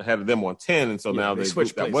go ahead of them on 10, and so now the group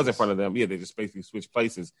that was in front of them, they just basically switched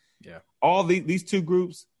places. Yeah, all these 2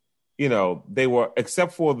 groups, they were,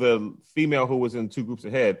 except for the female who was in 2 groups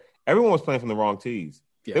ahead, everyone was playing from the wrong tees.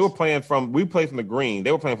 Yes. We played from the green,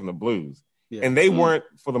 they were playing from the blues. Yeah. And they weren't,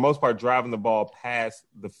 for the most part, driving the ball past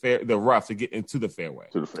the rough to get into the fairway.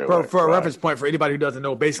 For a reference point, for anybody who doesn't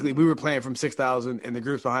know, basically we were playing from 6,000, and the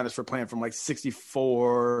groups behind us were playing from like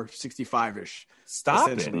 64, 65-ish. Stop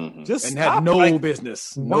it! Just and stop. Had no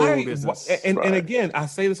business. No business. And again, I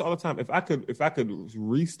say this all the time. If I could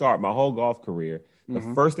restart my whole golf career, the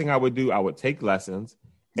first thing I would do, I would take lessons,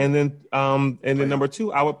 and then number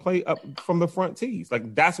 2, I would play up from the front tees.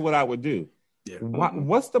 Like, that's what I would do. Yeah.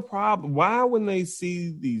 What's the problem? Why, when they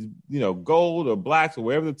see these, gold or blacks or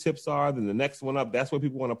wherever the tips are, then the next one up, that's where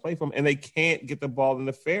people want to play from, and they can't get the ball in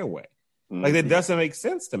the fairway. Like, it doesn't make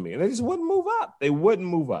sense to me, and they just wouldn't move up. They wouldn't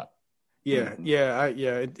move up. Yeah.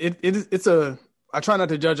 It's a. I try not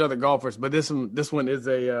to judge other golfers, but this one is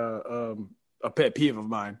a pet peeve of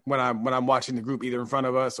mine when I'm watching the group either in front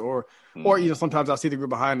of us or sometimes I'll see the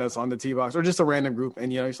group behind us on the tee box or just a random group,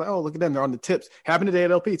 and it's like, oh, look at them, they're on the tips. Happened today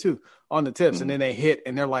at LP too, on the tips, and then they hit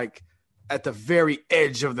and they're like at the very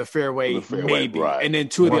edge of the fairway maybe, right. And then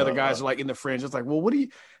 2 of the other guys are like in the fringe. It's like, well, what do you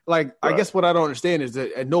like? Right. I guess what I don't understand is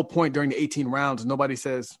that at no point during the 18 rounds nobody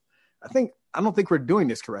says, I don't think we're doing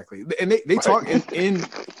this correctly. And they talk in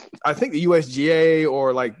I think the USGA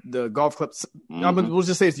or like the golf clubs. We'll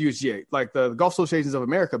just say it's the USGA, like the Golf Associations of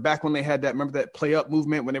America. Back when they had that, remember that play up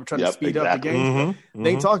movement when they were trying to speed up the game.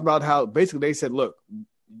 They talked about how basically they said, look,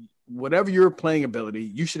 whatever your playing ability,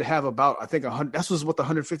 you should have about, I think 100. That's what the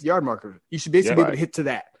 150-yard marker. You should basically be able to hit to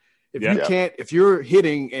that. If you can't, if you're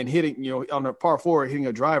hitting, on a par 4, hitting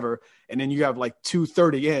a driver, and then you have like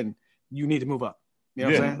 230 in, you need to move up. You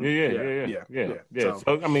know what I'm saying? Yeah.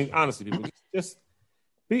 So I mean, honestly, people, just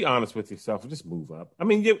be honest with yourself and just move up. I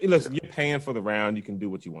mean, listen, you're paying for the round. You can do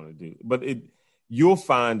what you want to do, but you'll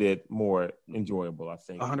find it more enjoyable, I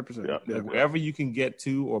think. 100%. Wherever you can get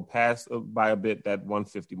to or pass by a bit that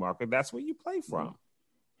 150 marker, that's where you play from.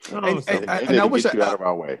 And I wish I out of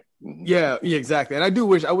our way. Yeah, exactly. And I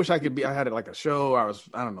wish I could be. I had like a show.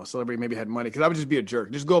 I don't know, celebrity, maybe had money, because I would just be a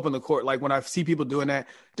jerk. Just go up in the court, like when I see people doing that,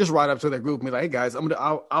 just ride up to their group and be like, "Hey guys,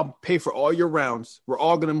 I'll pay for all your rounds. We're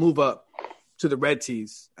all gonna move up to the red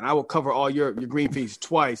tees, and I will cover all your green fees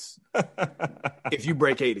twice if you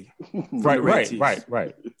break 80." Right.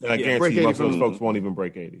 And I guarantee most of those folks won't even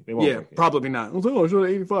break 80. They won't. Yeah, break 80. Probably not. I was like, oh, sure,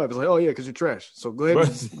 85. It's like, oh yeah, because you're trash. So go ahead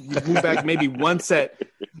and move back maybe one set.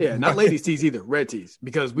 Yeah, not ladies tees either, red tees,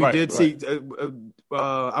 because we did see.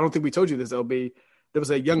 I don't think we told you this, LB. There was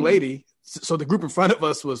a young lady. So the group in front of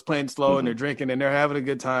us was playing slow and they're drinking and they're having a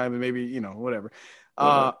good time and maybe whatever.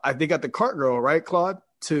 They got the cart girl, right, Claude?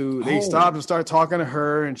 They stopped and started talking to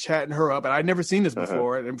her and chatting her up, and I'd never seen this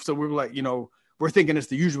before, and so we were like, we're thinking it's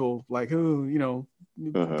the usual, like, oh,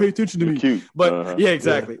 pay attention to me. Cute. But yeah,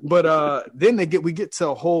 exactly. But then we get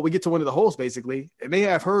to one of the holes basically, and they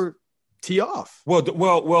have her tee off.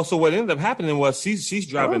 Well. So what ended up happening was she's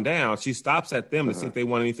driving down. She stops at them to see if they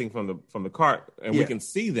want anything from the cart, and we can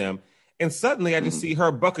see them. And suddenly, I just see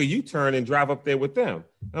her buck a U-turn and drive up there with them.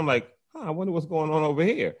 And I'm like, I wonder what's going on over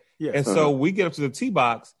here. Yeah. And so we get up to the tee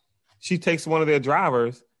box. She takes one of their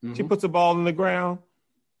drivers. She puts the ball in the ground.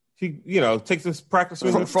 She, takes this practice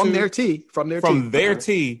swing from their tee,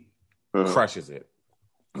 crushes it.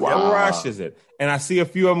 Wow. Crushes it. And I see a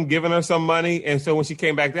few of them giving her some money. And so when she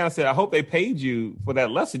came back down, I said, I hope they paid you for that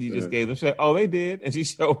lesson you just gave them. She said, oh, they did. And she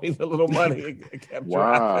showed me the little money and kept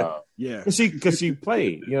driving. Yeah. Because she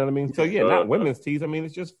played. You know what I mean? So, not women's tees. I mean,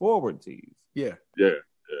 it's just forward tees. Yeah.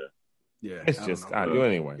 It's just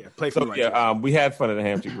anyway. Yeah, play for we had fun at the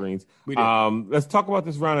Hampshire Greens. We did. Let's talk about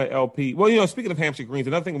this round of LP. Well, speaking of Hampshire Greens,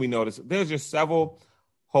 another thing we noticed, there's just several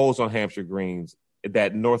holes on Hampshire Greens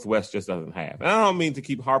that Northwest just doesn't have. And I don't mean to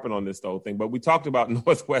keep harping on this whole thing, but we talked about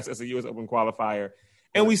Northwest as a U.S. Open qualifier,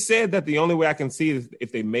 and we said that the only way I can see it is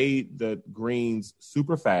if they made the greens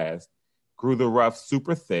super fast, grew the rough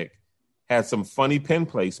super thick, had some funny pin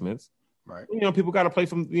placements. Right. People got to play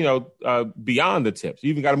from, beyond the tips.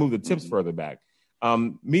 You even got to move the tips further back.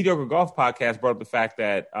 Mediocre Golf Podcast brought up the fact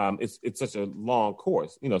that it's such a long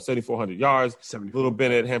course, 7,400 yards, Little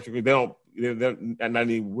Bennett, Hampshire Green. They're not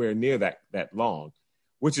anywhere near that long,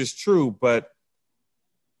 which is true. But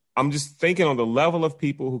I'm just thinking on the level of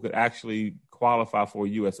people who could actually qualify for a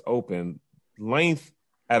U.S. Open, length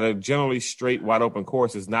at a generally straight, wide open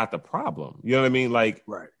course is not the problem. You know what I mean? Like,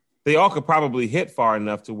 right. They all could probably hit far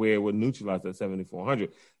enough to where it would neutralize that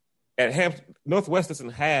 7,400. At Northwest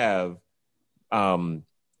doesn't have the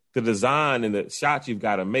design and the shots you've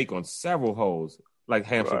got to make on several holes like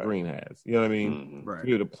Hampshire Green has. You know what I mean? Right. To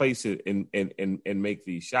be able to place it and make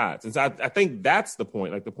these shots. And so I think that's the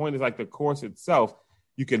point. Like the point is like the course itself,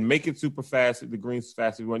 you can make it super fast. The green's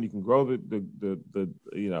fast as you want. You can grow the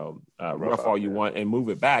rough all you want and move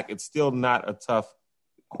it back. It's still not a tough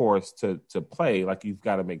course to play. Like you've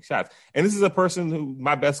got to make shots. And this is a person who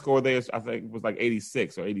my best score there I think was like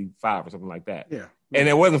 86 or 85 or something like that. Yeah. And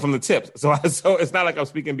it wasn't from the tips. So it's not like I'm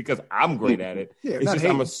speaking because I'm great at it. Yeah, it's just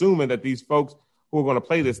I'm assuming that these folks who are going to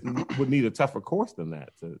play this would need a tougher course than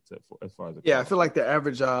that to as far as it goes. I feel like the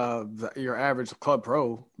average your average club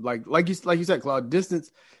pro like you said, Claude, distance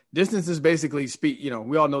is basically speed.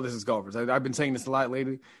 We all know this as golfers. I've been saying this a lot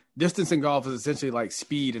lately. Distance in golf is essentially like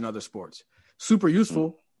speed in other sports. Super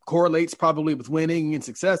useful, correlates probably with winning and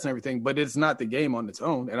success and everything, but it's not the game on its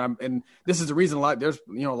own. And this is the reason there's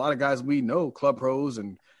a lot of guys we know, club pros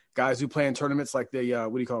and guys who play in tournaments like the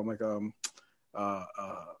what do you call them, like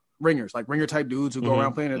ringers, like ringer type dudes who go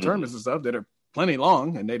around playing in tournaments and stuff that are plenty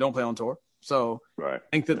long and they don't play on tour. So I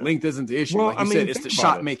think that length isn't the issue. Well, like you said, it's the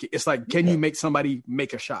shot making. It's like, can you make somebody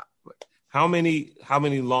make a shot? How many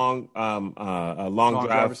long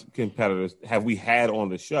drive competitors have we had on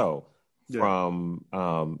the show? From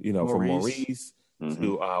from Maurice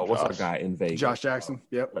to what's our guy in Vegas? Josh Jackson.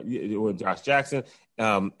 Yep. With Josh Jackson.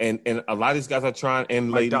 And a lot of these guys are trying, and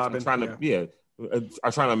Mike ladies Dobbin,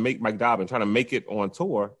 are trying to make Mike Dobbin, trying to make it on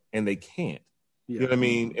tour, and they can't. Yeah. You know what I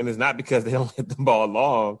mean? And it's not because they don't hit the ball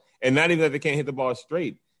long, and not even that they can't hit the ball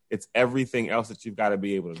straight. It's everything else that you've got to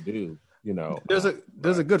be able to do. There's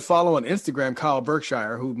a good follow on Instagram, Kyle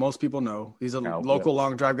Berkshire, who most people know. He's a local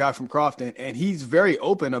long drive guy from Crofton, and he's very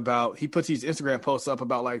open about. He puts these Instagram posts up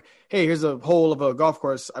about like, hey, here's a hole of a golf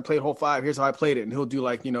course. I played hole 5. Here's how I played it, and he'll do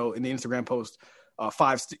like in the Instagram post,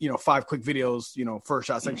 5 quick videos, first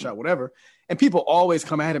shot, second shot, whatever. And people always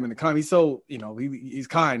come at him in the comments. He's so he's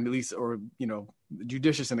kind at least, or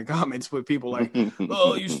judicious in the comments with people like,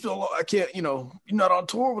 oh, you still, I can't, you're not on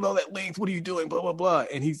tour with all that length. What are you doing? Blah blah blah.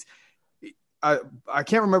 And I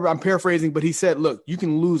can't remember. I'm paraphrasing, but he said, look, you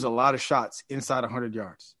can lose a lot of shots inside 100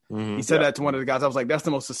 yards. Mm-hmm. He said that to one of the guys. I was like, that's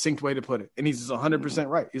the most succinct way to put it. And he's just 100%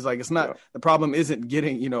 right. He's like, it's not the problem isn't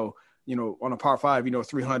getting, on a par 5,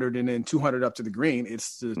 300 and then 200 up to the green.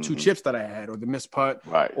 It's the 2 chips that I had or the missed putt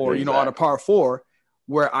or, on a par 4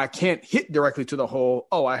 where I can't hit directly to the hole.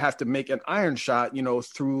 Oh, I have to make an iron shot,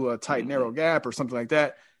 through a tight, narrow gap or something like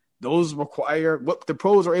that. Those require what the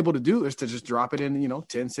pros are able to do is to just drop it in,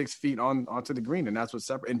 10, 6 feet onto the green. And that's what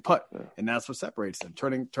and putt. Yeah. And that's what separates them,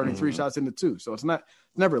 turning 3 shots into 2. So it's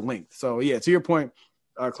never length. So yeah, to your point,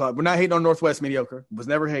 Claude, we're not hating on Northwest Mediocre. Was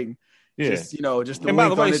never hating. Yeah. Just the and by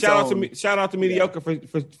the way, shout out to Mediocre for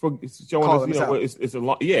showing us, it's a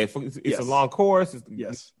long, it's a long course.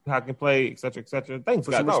 It's how it can play, et cetera, et cetera. Thanks,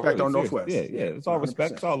 for some respect on Northwest. Yeah. It's all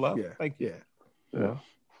respect. It's all love. Yeah. Thank you. Yeah.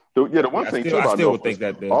 The one thing too about I still would think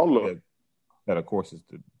that a course is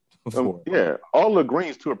all the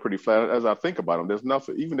greens too are pretty flat. As I think about them, there's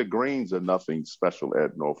nothing. Even the greens are nothing special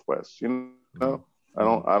at Northwest. I don't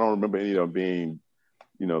remember any of them being,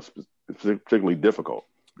 particularly difficult.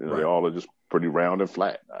 They all are just pretty round and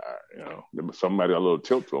flat. Some might have a little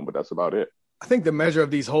tilt to them, but that's about it. I think the measure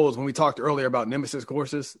of these holes, when we talked earlier about Nemesis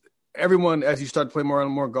courses, everyone, as you start to play more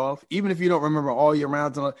and more golf, even if you don't remember all your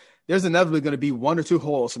rounds, there's inevitably going to be one or two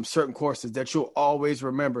holes from certain courses that you'll always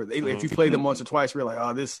remember. If you play them once or twice, you're like,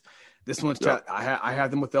 oh, this one's I have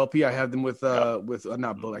them with LP. I have them with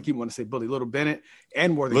not Bully. I keep wanting to say Bully, Little Bennett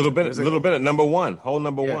and Worthington. Little Bennett, number one, hole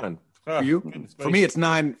number one. For you, for me, it's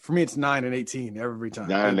 9. For me, it's 9 and 18 every time.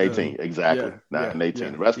 9 and 18, exactly. 9 and 18. Yeah.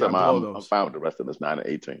 The rest of them, I'm fine with the rest of them. It's 9 and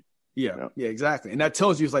 18. Yeah, exactly. And that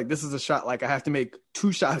tells you, it's like, this is a shot. Like, I have to make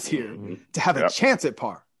 2 shots here to have a chance at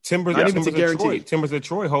par. Timbers at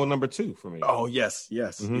Troy, hole number 2 for me. Oh yes.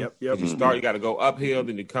 Mm-hmm. Yep. You start, you got to go uphill,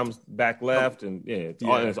 then it comes back left, and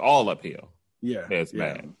it's all uphill. Yeah, it's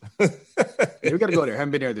bad. We got to go there. Haven't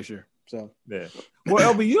been there this year, so yeah.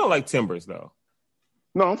 Well, LB, you don't like Timbers though.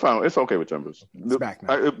 No, I'm fine. It's okay with Timbers. It's back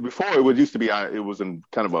now. Before it used to be. It was in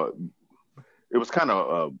kind of a. It was kind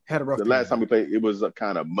of had a rough. The last time we played, it was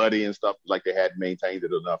kind of muddy and stuff. Like they hadn't maintained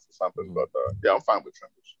it enough or something. But I'm fine with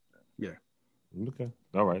Timbers. Yeah. Okay.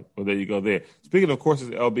 All right. Well, there you go. There. Speaking of courses,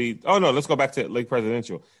 LB. Oh no, let's go back to Lake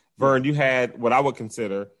Presidential. Vern, you had what I would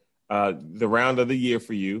consider the round of the year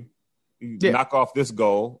for you. Knock off this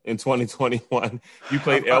goal in 2021. You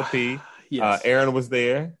played LP. Yes. Aaron was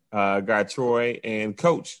there. Got Troy and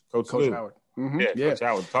Coach Howard. Mm-hmm. Coach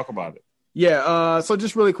Howard. Talk about it. Yeah. So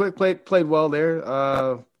just really quick, played well there.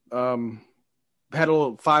 Had a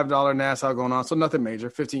little $5 Nassau going on, so nothing major.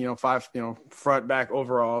 15, 5, front, back,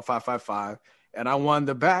 overall, 5. And I won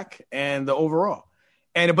the back and the overall.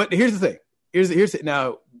 But here's the thing. Here's it.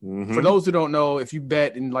 Now, for those who don't know, if you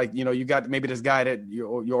bet and you got maybe this guy that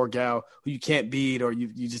your gal who you can't beat, or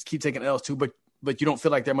you just keep taking L's too, but you don't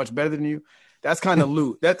feel like they're much better than you. That's kind of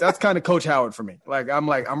loot. That's kind of Coach Howard for me.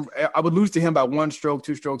 I would lose to him by 1 stroke,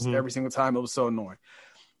 2 strokes every single time. It was so annoying.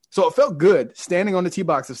 So it felt good standing on the tee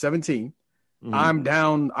box of 17.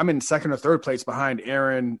 I'm in second or third place behind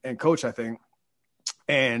Aaron and Coach, I think.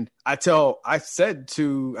 And I said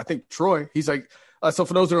to, I think Troy, he's like, so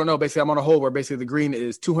for those who don't know, basically I'm on a hole where basically the green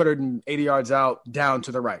is 280 yards out down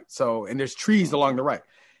to the right. So, and there's trees along the right.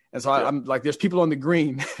 And so I'm like, there's people on the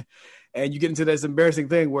green and you get into this embarrassing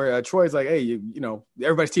thing where Troy's like, hey,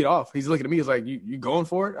 everybody's teed off. He's looking at me. He's like, you going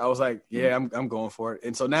for it? I was like, yeah, I'm going for it.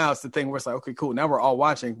 And so now it's the thing where it's like, okay, cool. Now we're all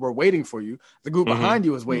watching. We're waiting for you. The group behind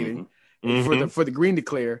you is waiting for the green to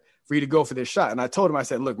clear for you to go for this shot. And I told him, I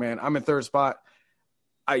said, look, man, I'm in third spot.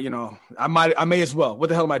 I may as well. What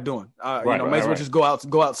the hell am I doing? May as well just go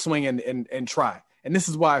out swinging and try. And this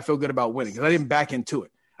is why I feel good about winning, because I didn't back into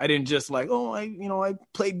it. I didn't just I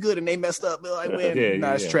played good and they messed up. I win.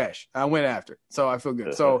 It's trash. I went after. So I feel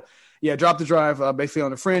good. So dropped the drive basically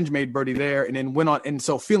on the fringe, made birdie there, and then went on. And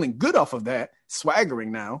so feeling good off of that,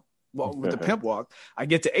 swaggering now. Well, with the pimp walk, I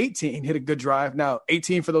get to 18, hit a good drive. Now,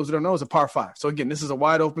 18, for those who don't know, is a par 5. So again, this is a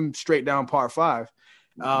wide open, straight down par 5.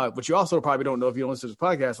 What you also probably don't know if you don't listen to this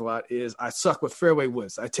podcast a lot is I suck with fairway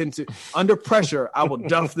woods. I tend to, under pressure, I will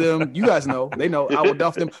duff them. You guys know, they know, I will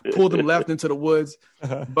duff them, pull them left into the woods,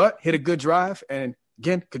 but hit a good drive and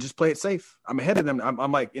again, could just play it safe. I'm ahead of them.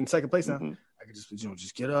 I'm like in second place now. I could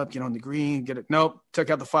just get up, get on the green, get it. Nope. Took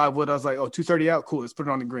out the 5 wood. I was like, 230 out. Cool. Let's put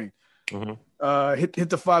it on the green. Hit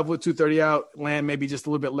the 5 wood, 230 out, land maybe just a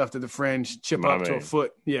little bit left of the fringe, chip up to a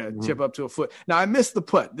foot. Chip up to a foot. Now I missed the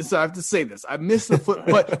putt. I have to say this. I missed the foot,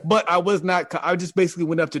 but I was not. I just basically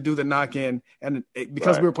went up to do the knock in, and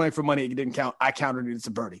because we were playing for money, it didn't count. I counted it as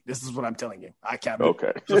a birdie. This is what I'm telling you. I counted.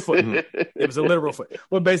 Okay. It was a foot. It was a literal foot.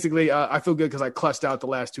 Well, basically, I feel good because I clutched out the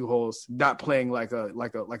last 2 holes, not playing like a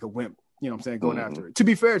wimp. You know what I'm saying? Going after it. To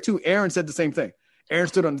be fair, too, Aaron said the same thing. Aaron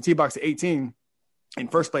stood on the tee box at 18. In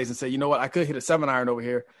first place and say, you know what, I could hit a 7-iron over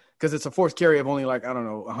here because it's a forced carry of only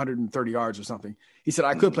 130 yards or something. He said,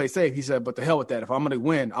 I could play safe. He said, but the hell with that. If I'm going to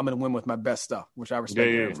win, I'm going to win with my best stuff, which I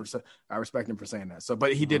respect him for. I respect him for saying that. So,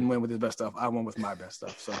 but he didn't win with his best stuff. I won with my best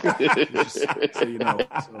stuff. So, so you know,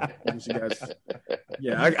 you guys,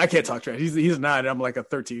 I can't talk trash. He's 9. I'm like a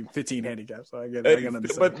 13, 15 handicap. So I get nothing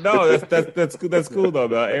to say. But no, that's cool though.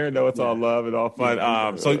 Aaron, know it's all love and all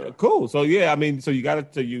fun. So cool. So yeah, I mean, so you got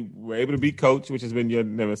it. So you were able to beat Coach, which has been your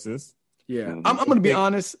nemesis. Yeah, I'm going to be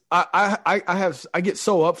honest. I get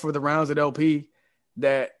so up for the rounds at LP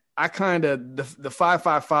that I kind of the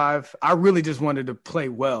 5-5-5. I really just wanted to play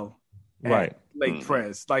well, right? Lake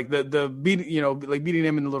Pres, like the beating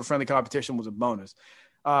them in the little friendly competition was a bonus.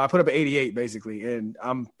 I put up an 88 basically, and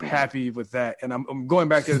I'm happy with that. And I'm going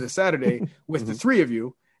back there this Saturday with the 3 of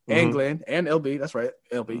you. And Glenn and LB, that's right,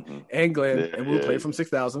 LB and Glenn, and we'll play from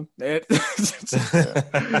 6,000. And,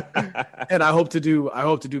 and I hope to do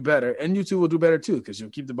better, and you two will do better too because you'll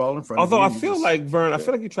keep the ball in front. Although I feel like Vern, I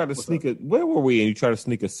feel like you tried to sneak it. Where were we? And you tried to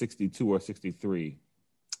sneak a 62 or 63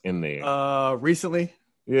 in there recently.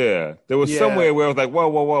 Yeah, there was somewhere where I was like, whoa,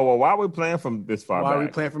 why are we playing from this far back? Why are we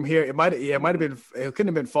playing from here? It might have been. It couldn't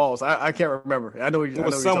have been false. I can't remember. I know it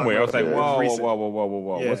was somewhere. I was like,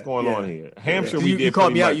 whoa, what's going on here? Hampshire, we did. You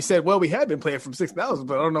called me out. You said, well, we had been playing from 6,000,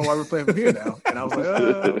 but I don't know why we're playing from here now. And I was like,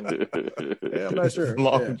 I'm not sure.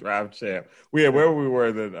 Long drive champ. Where we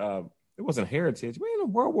were then. It wasn't Heritage. Where in the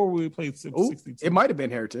world were we played 62? It might have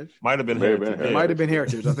been Heritage. Might have been Heritage. It might have been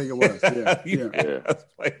Heritage. I think it was.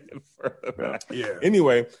 Yeah.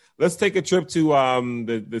 Anyway, let's take a trip to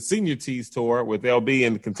the Senior Tees tour with LB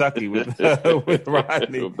in Kentucky with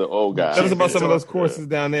Rodney. The old guy. Tell us about some of those courses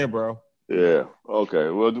down there, bro. Yeah. Okay.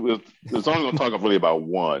 Well, it's only going to talk really about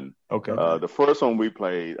one. Okay. The first one we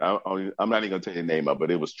played, I'm not even going to tell you the name of it,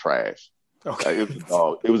 but it was trash. Okay.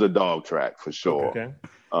 It was a dog track for sure. Okay.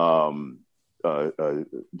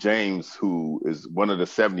 James, who is one of the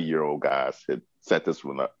 70-year-old guys, had set this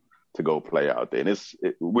one up to go play out there. And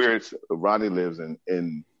Rodney lives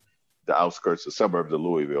in the outskirts of suburbs of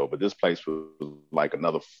Louisville, but this place was like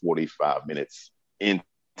another 45 minutes into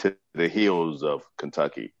the hills of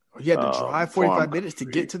Kentucky. You had to drive 45 minutes to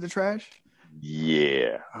get to the trash?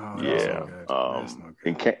 Yeah. Yeah. I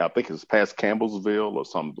think it's past Campbellsville or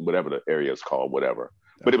something, whatever the area is called, whatever.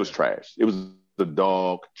 But it was trash. It was the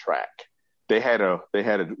dog track. They had a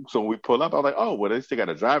so when we pull up, I was like, oh, well, they still got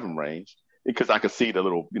a driving range because I could see the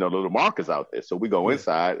little markers out there. So we go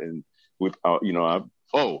inside and we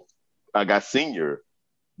I got senior.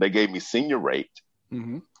 They gave me senior rate.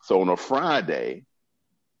 Mm-hmm. So on a Friday,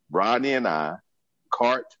 Rodney and I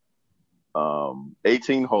cart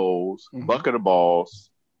 18 holes, bucket of balls,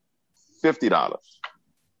 $50.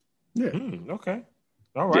 Yeah. Okay.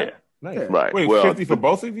 All right. Yeah. Nice. Right. Wait, well, 50 for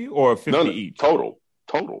both of you or 50 each? Total.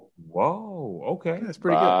 Whoa. Okay. That's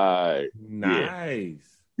pretty good. Nice.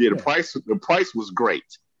 Yeah. The price was great.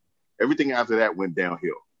 Everything after that went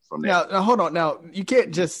downhill from there. Now hold on. Now you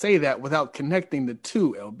can't just say that without connecting the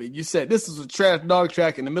two, LB. You said this is a trash dog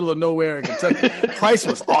track in the middle of nowhere in Kentucky. Price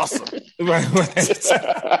was awesome. Right.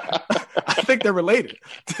 I think they're related.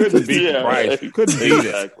 Couldn't beat the price.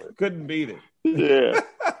 Couldn't beat it. Yeah.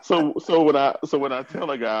 So when I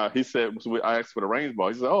tell a guy, he said, I asked for the range ball.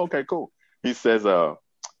 He said, "Oh, okay, cool." He says, the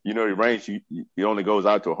range he only goes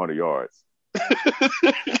out to 100 yards.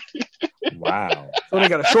 Wow. So they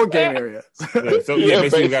got a short game area.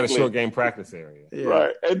 Basically got a short game practice area. Yeah.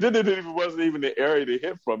 Right. And then it wasn't even the area to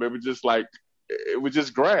hit from. It was just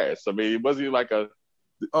just grass. I mean, it wasn't even like a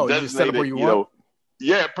you just set up where you want.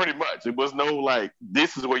 Yeah, pretty much. It was no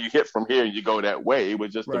this is where you hit from here and you go that way. It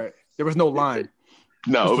was just there was no line.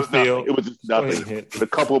 No, it was nothing. It was just nothing. A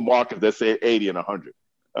couple of markers that said 80 and 100.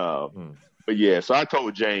 But yeah, so I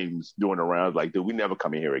told James during the rounds, dude, we never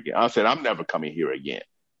come in here again. I said, I'm never coming here again.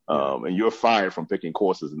 And you're fired from picking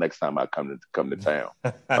courses the next time I come to town.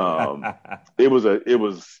 It was a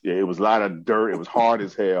lot of dirt. It was hard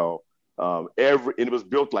as hell. And it was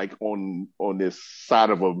built on this side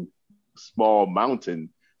of a small mountain.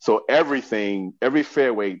 So every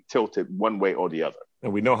fairway tilted one way or the other.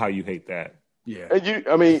 And we know how you hate that. Yeah.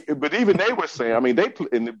 And but even they were saying,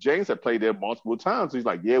 and James had played there multiple times. So he's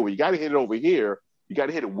like, yeah, well, you got to hit it over here. You got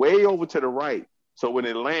to hit it way over to the right. So when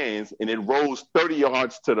it lands and it rolls 30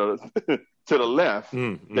 yards to the left,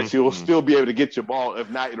 that you'll still be able to get your ball. If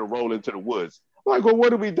not, it'll roll into the woods. I'm like, well,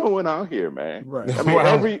 what are we doing out here, man? Right.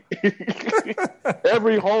 I mean,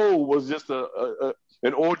 every hole was just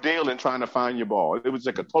an ordeal in trying to find your ball. It was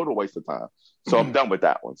like a total waste of time. So I'm done with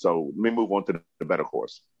that one. So let me move on to the better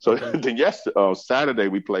course. So then Saturday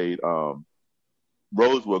we played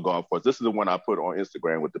Rosewood Golf Course. This is the one I put on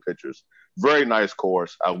Instagram with the pictures. Very nice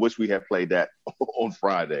course. I wish we had played that on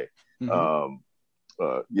Friday. Mm-hmm.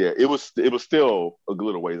 It was still a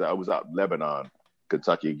little ways. I was out in Lebanon,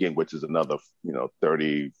 Kentucky again, which is another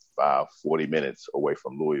 35, 40 minutes away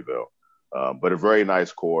from Louisville. But a very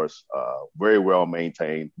nice course, very well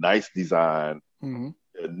maintained, nice design. Mm-hmm.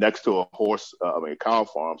 Next to a cow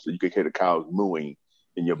farm, so you could hear the cows mooing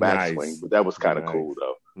in your backswing. But that was kind of cool,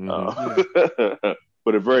 though. Mm-hmm.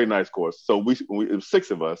 But a very nice course. So it was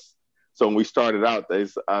 6 of us. So when we started out, they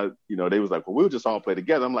was like, well, we'll just all play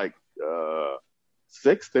together. I'm like,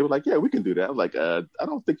 6? They were like, yeah, we can do that. I'm like, I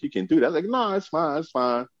don't think you can do that. I was like, no, it's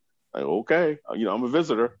fine. Like, okay, I'm a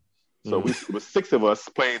visitor. So it was 6 of us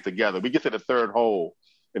playing together. We get to the 3rd hole,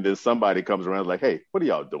 and then somebody comes around like, hey, what are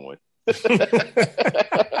y'all doing? So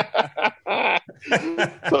I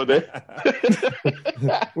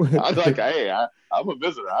was like, hey, I'm a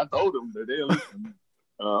visitor. I told them that they listen.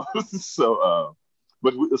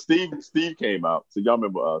 But Steve came out. So y'all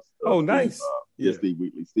remember us? Nice. Steve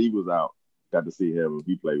Wheatley. Steve was out. Got to see him.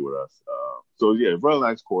 He played with us. So yeah, very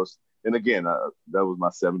nice course. And again, that was my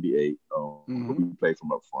 78. We played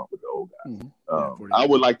from up front with the old guys. I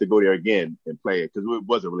would like to go there again and play it because it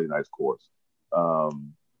was a really nice course.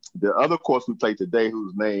 The other course we played today,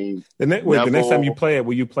 whose name the next time you play it,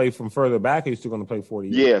 will you play from further back? Or are you still going to play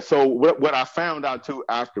 48? Yeah. So what I found out too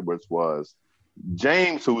afterwards was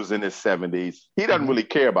James, who was in his 70s, he doesn't really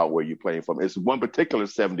care about where you're playing from. It's one particular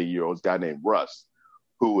 70-year-old guy named Russ,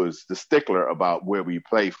 who was the stickler about where we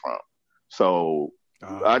play from. So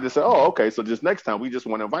I just said, oh, okay. So just next time we just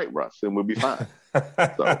want to invite Russ and we'll be fine.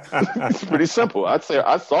 So it's pretty simple. I'd say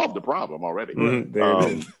I solved the problem already. So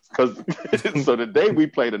the day we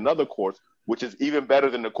played another course, which is even better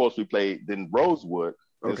than the course we played than Rosewood.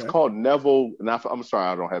 Okay. It's called Neville. And I'm sorry,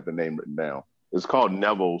 I don't have the name written down. It's called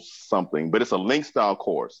Neville something, but it's a link style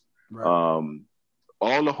course. Right.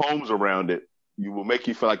 All the homes around it, you will make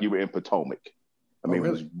you feel like you were in Potomac. I mean,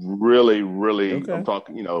 really? It was really, really, okay. I'm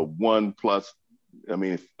talking, 1+. I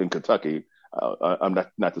mean, in Kentucky, I'm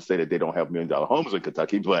not to say that they don't have $1 million homes in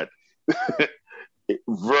Kentucky, but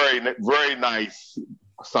very, very nice,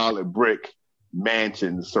 solid brick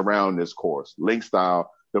mansions surround this course, link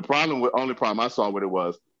style. The only problem I saw with it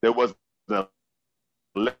was there was a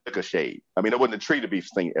liquor shade. I mean, there wasn't a tree to be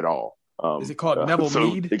seen at all. Is it called Neville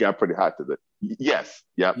Mead? It got pretty hot to the. Yes.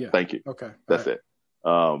 Yep. Yeah. Thank you. Okay. That's it.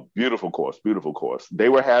 Beautiful course. Beautiful course. We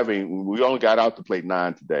only got out to play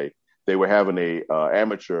 9 today. They were having a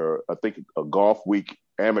golf week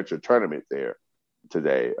amateur tournament there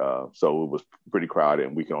today. So it was pretty crowded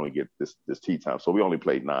and we can only get this tee time. So we only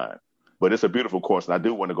played 9, but it's a beautiful course. And I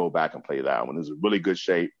do want to go back and play that one. It's in really good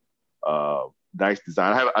shape. Nice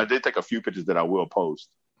design. I did take a few pictures that I will post.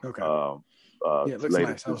 Okay. It looks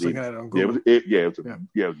nice. I was looking at it on Google. It was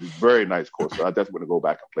a very nice course. So I definitely want to go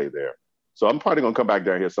back and play there. So I'm probably going to come back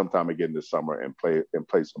down here sometime again this summer and play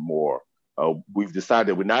some more. We've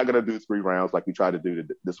decided we're not going to do 3 rounds like we tried to do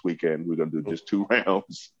this weekend. We're going to do just 2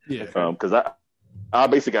 rounds. Yeah. Because I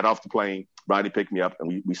basically got off the plane. Rodney picked me up,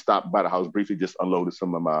 and we stopped by the house briefly, just unloaded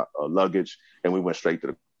some of my luggage, and we went straight to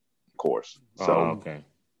the course. So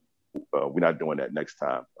we're not doing that next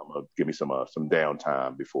time. I'm going to give me some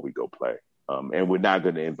downtime before we go play. And we're not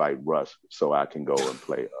going to invite Russ so I can go and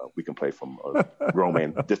play. We can play from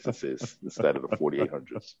Roman distances instead of the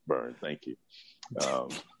 4800s. Burn. Thank you.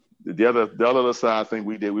 The other side thing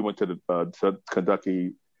we did, we went to the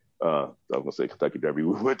Kentucky. I was gonna say Kentucky Derby.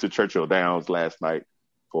 We went to Churchill Downs last night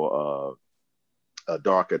for a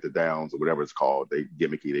dark at the Downs or whatever it's called.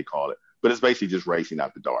 They call it, but it's basically just racing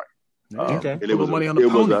out the dark. Okay. And it was money on the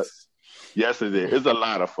ponies. Yes, it is. It's a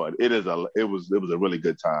lot of fun. It was a really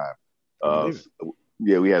good time.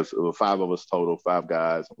 We had 5 of us total, 5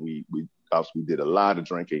 guys. We did a lot of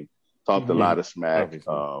drinking. Talked a lot of smack,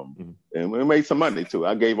 and we made some money too.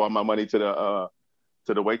 I gave all my money to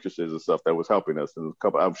the waitresses and stuff that was helping us. And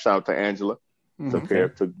I shout out to Angela, took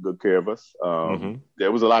good care of us.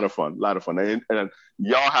 It was a lot of fun, and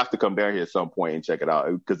y'all have to come down here at some point and check it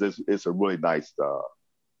out because it's a really nice.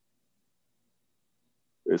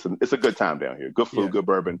 It's a good time down here. Good food, good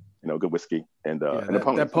bourbon, good whiskey, and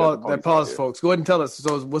that pause, folks. Go ahead and tell us.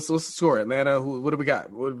 So, what's the score? Atlanta. What do we got?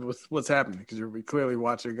 What's happening? Because you're clearly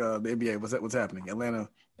watching the NBA. What's happening? Atlanta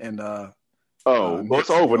and. It's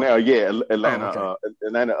over now. Yeah, Atlanta.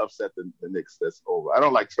 Atlanta upset the Knicks. That's over. I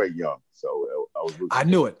don't like Trae Young, so I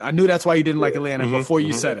knew it. I knew that's why you didn't like Atlanta before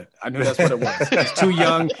you said it. I knew that's what it was. He's too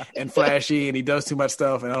young and flashy, and he does too much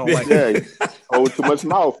stuff, and I don't like it. Hold too much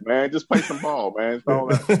mouth, man. Just play some ball, man. I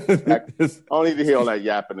don't need to hear all that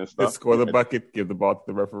yapping and stuff. Just score the bucket, give the ball to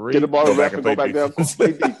the referee. Get the ball to the referee, go back there,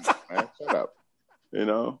 play defense, man. Shut up.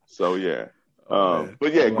 So yeah.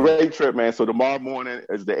 But yeah, great trip, man. So tomorrow morning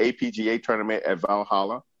is the APGA tournament at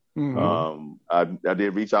Valhalla. I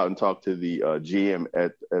did reach out and talk to the GM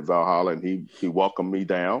at Valhalla, and he welcomed me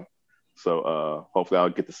down. So hopefully I'll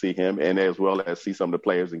get to see him, and as well as see some of the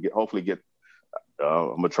players, and hopefully get.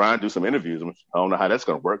 I'm gonna try and do some interviews. I don't know how that's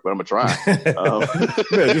gonna work, but I'm gonna try.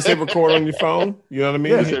 Just hit record on your phone. You know what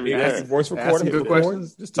I mean? Ask voice recording. Good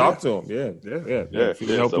questions. Just talk to him. Yeah. If you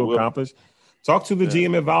can help to accomplish. Talk to the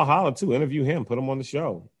GM at Valhalla too. Interview him. Put him on the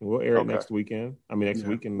show. We'll air it next weekend. Next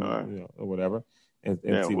weekend, or whatever. And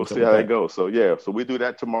we'll see how that goes. So we do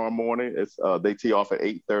that tomorrow morning. It's they tee off at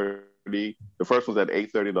 8:30. The first one's at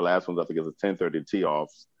 8:30. The last one's I think is at 10:30 tee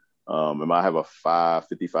offs. And I have a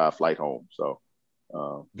 5:55 flight home. So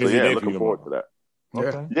looking forward to that.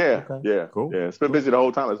 Okay. Yeah. Cool. Yeah, it's been busy the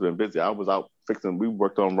whole time. It's been busy. I was out fixing. We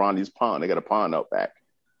worked on Ronnie's pond. They got a pond out back.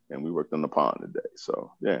 And we worked on the pond today.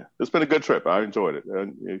 So, yeah, it's been a good trip. I enjoyed it.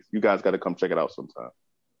 And you guys got to come check it out sometime.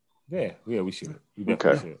 Yeah, we should. We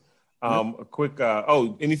definitely should. A quick.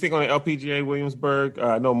 Anything on the LPGA Williamsburg?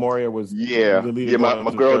 I know Moria was. Yeah.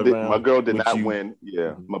 My girl did not win.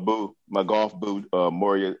 Yeah, my golf boo,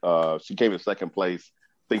 Moria. She came in second place.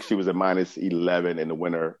 I think she was at -11, and the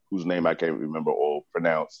winner, whose name I can't remember or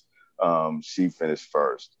pronounce, she finished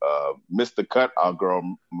first. Missed the cut. Our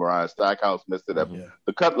girl Mariah Stackhouse missed it.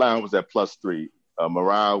 The cut line was at +3.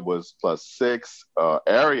 Mariah was +6.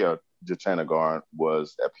 Aria Jachanagarn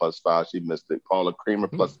was at +5. She missed it. Paula Creamer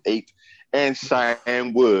 +8. And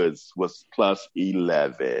Cheyenne Woods was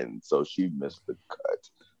 +11. So she missed the cut.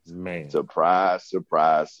 Man. Surprise. There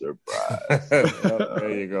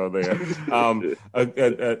you go there.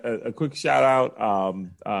 A quick shout out,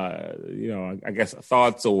 I guess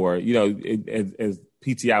thoughts or, as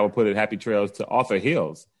PTI would put it, happy trails to Arthur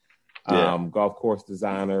Hills, golf course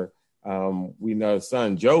designer. We know his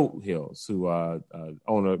son, Joe Hills, who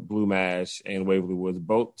owner Blue Mash and Waverly Woods,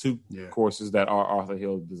 both two courses that are Arthur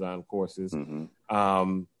Hills design courses.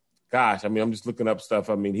 I'm just looking up stuff.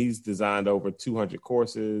 I mean, he's designed over 200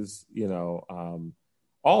 courses,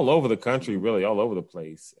 all over the country, really all over the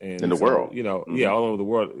place. And in the world. All over the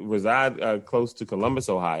world. Reside close to Columbus,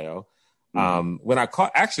 Ohio. When I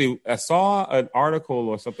saw an article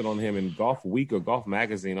or something on him in Golf Week or Golf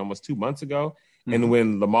Magazine almost 2 months ago. And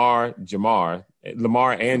when Lamar and Jamar,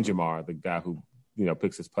 the guy who,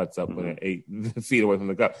 picks his putts up when they're 8 feet away from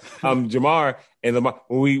the cup. Jamar and Lamar,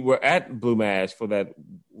 when we were at Blue Mash for that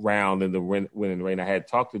round in the wind and rain, I had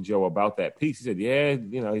talked to Joe about that piece. He said,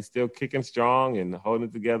 he's still kicking strong and holding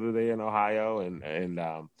it together there in Ohio.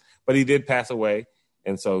 But he did pass away.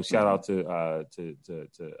 And so shout out to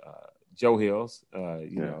Joe Hills.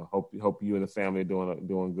 Hope you and the family are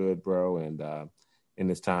doing good, bro. And, in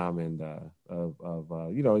this time and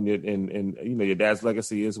your dad's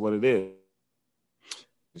legacy is what it is.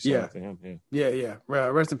 Shout out to him. Yeah.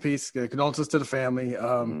 Rest in peace. Condolences to the family.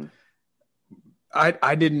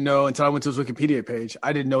 I didn't know until I went to his Wikipedia page.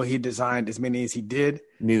 I didn't know he designed as many as he did.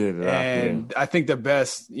 Neither did I. And I think the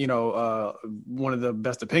best, one of the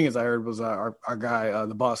best opinions I heard was our guy,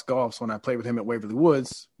 the Boss Golfs, when I played with him at Waverly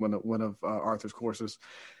Woods, one of Arthur's courses.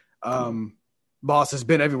 Boss has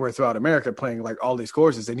been everywhere throughout America playing like all these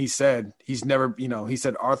courses. And he said he's never, he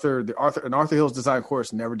said Arthur Hills design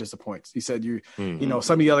course never disappoints. He said, some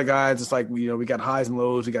of the other guys, it's like, we got highs and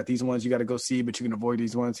lows. We got these ones you got to go see, but you can avoid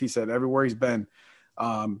these ones. He said everywhere he's been,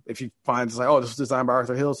 if he finds like, this was designed by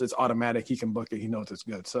Arthur Hills, it's automatic. He can book it. He knows it's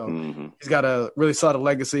good. So he's got a really solid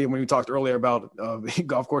legacy. And when we talked earlier about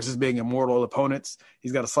golf courses being immortal opponents,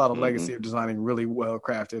 he's got a solid legacy of designing really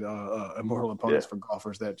well-crafted immortal opponents for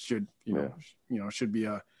golfers that should be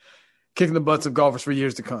kicking the butts of golfers for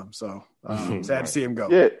years to come. So sad to see him go.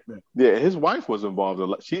 Yeah. His wife was involved a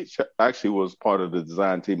lot. She actually was part of the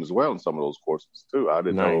design team as well in some of those courses too. I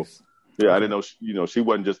didn't know. Yeah, I didn't know. She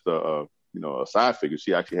wasn't just a side figure.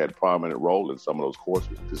 She actually had a prominent role in some of those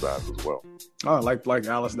courses designs as well. Oh, like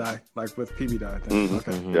Alice Dye, like with PB Dye, I think.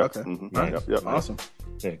 Okay. Yep. Awesome.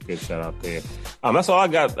 Yeah, good shout out there. That's all I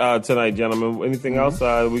got tonight, gentlemen. Anything else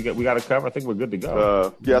we got to cover? I think we're good to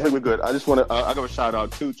go. I think we're good. I just want to I give a shout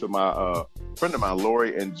out too to my friend of mine,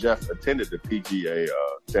 Lori and Jeff, attended the PGA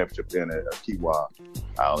Championship in at Kiwa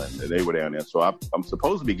Island, and they were down there. So I'm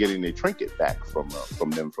supposed to be getting a trinket back from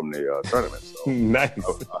them from the tournament. So nice.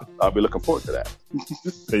 I'll be looking forward to that.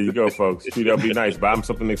 There you go, folks. That'll be nice. Buy them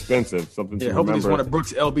something expensive, something to remember. Hopefully it's one of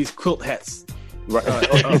Brooks LB's quilt hats. Right. Brooks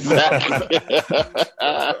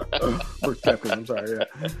Kepka, I'm sorry.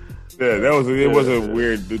 Yeah, it was a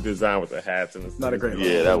weird design with the hats and the not a great one.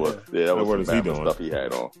 Yeah, that was what is he doing? Stuff he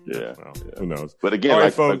had on. Yeah. Well, who knows? But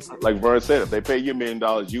again, like Vern said, if they pay you $1 million,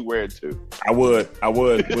 you wear it too. I would.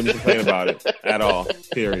 Wouldn't complain about it at all.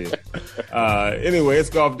 Period. Anyway, it's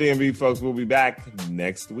Golf DMV, folks. We'll be back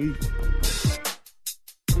next week.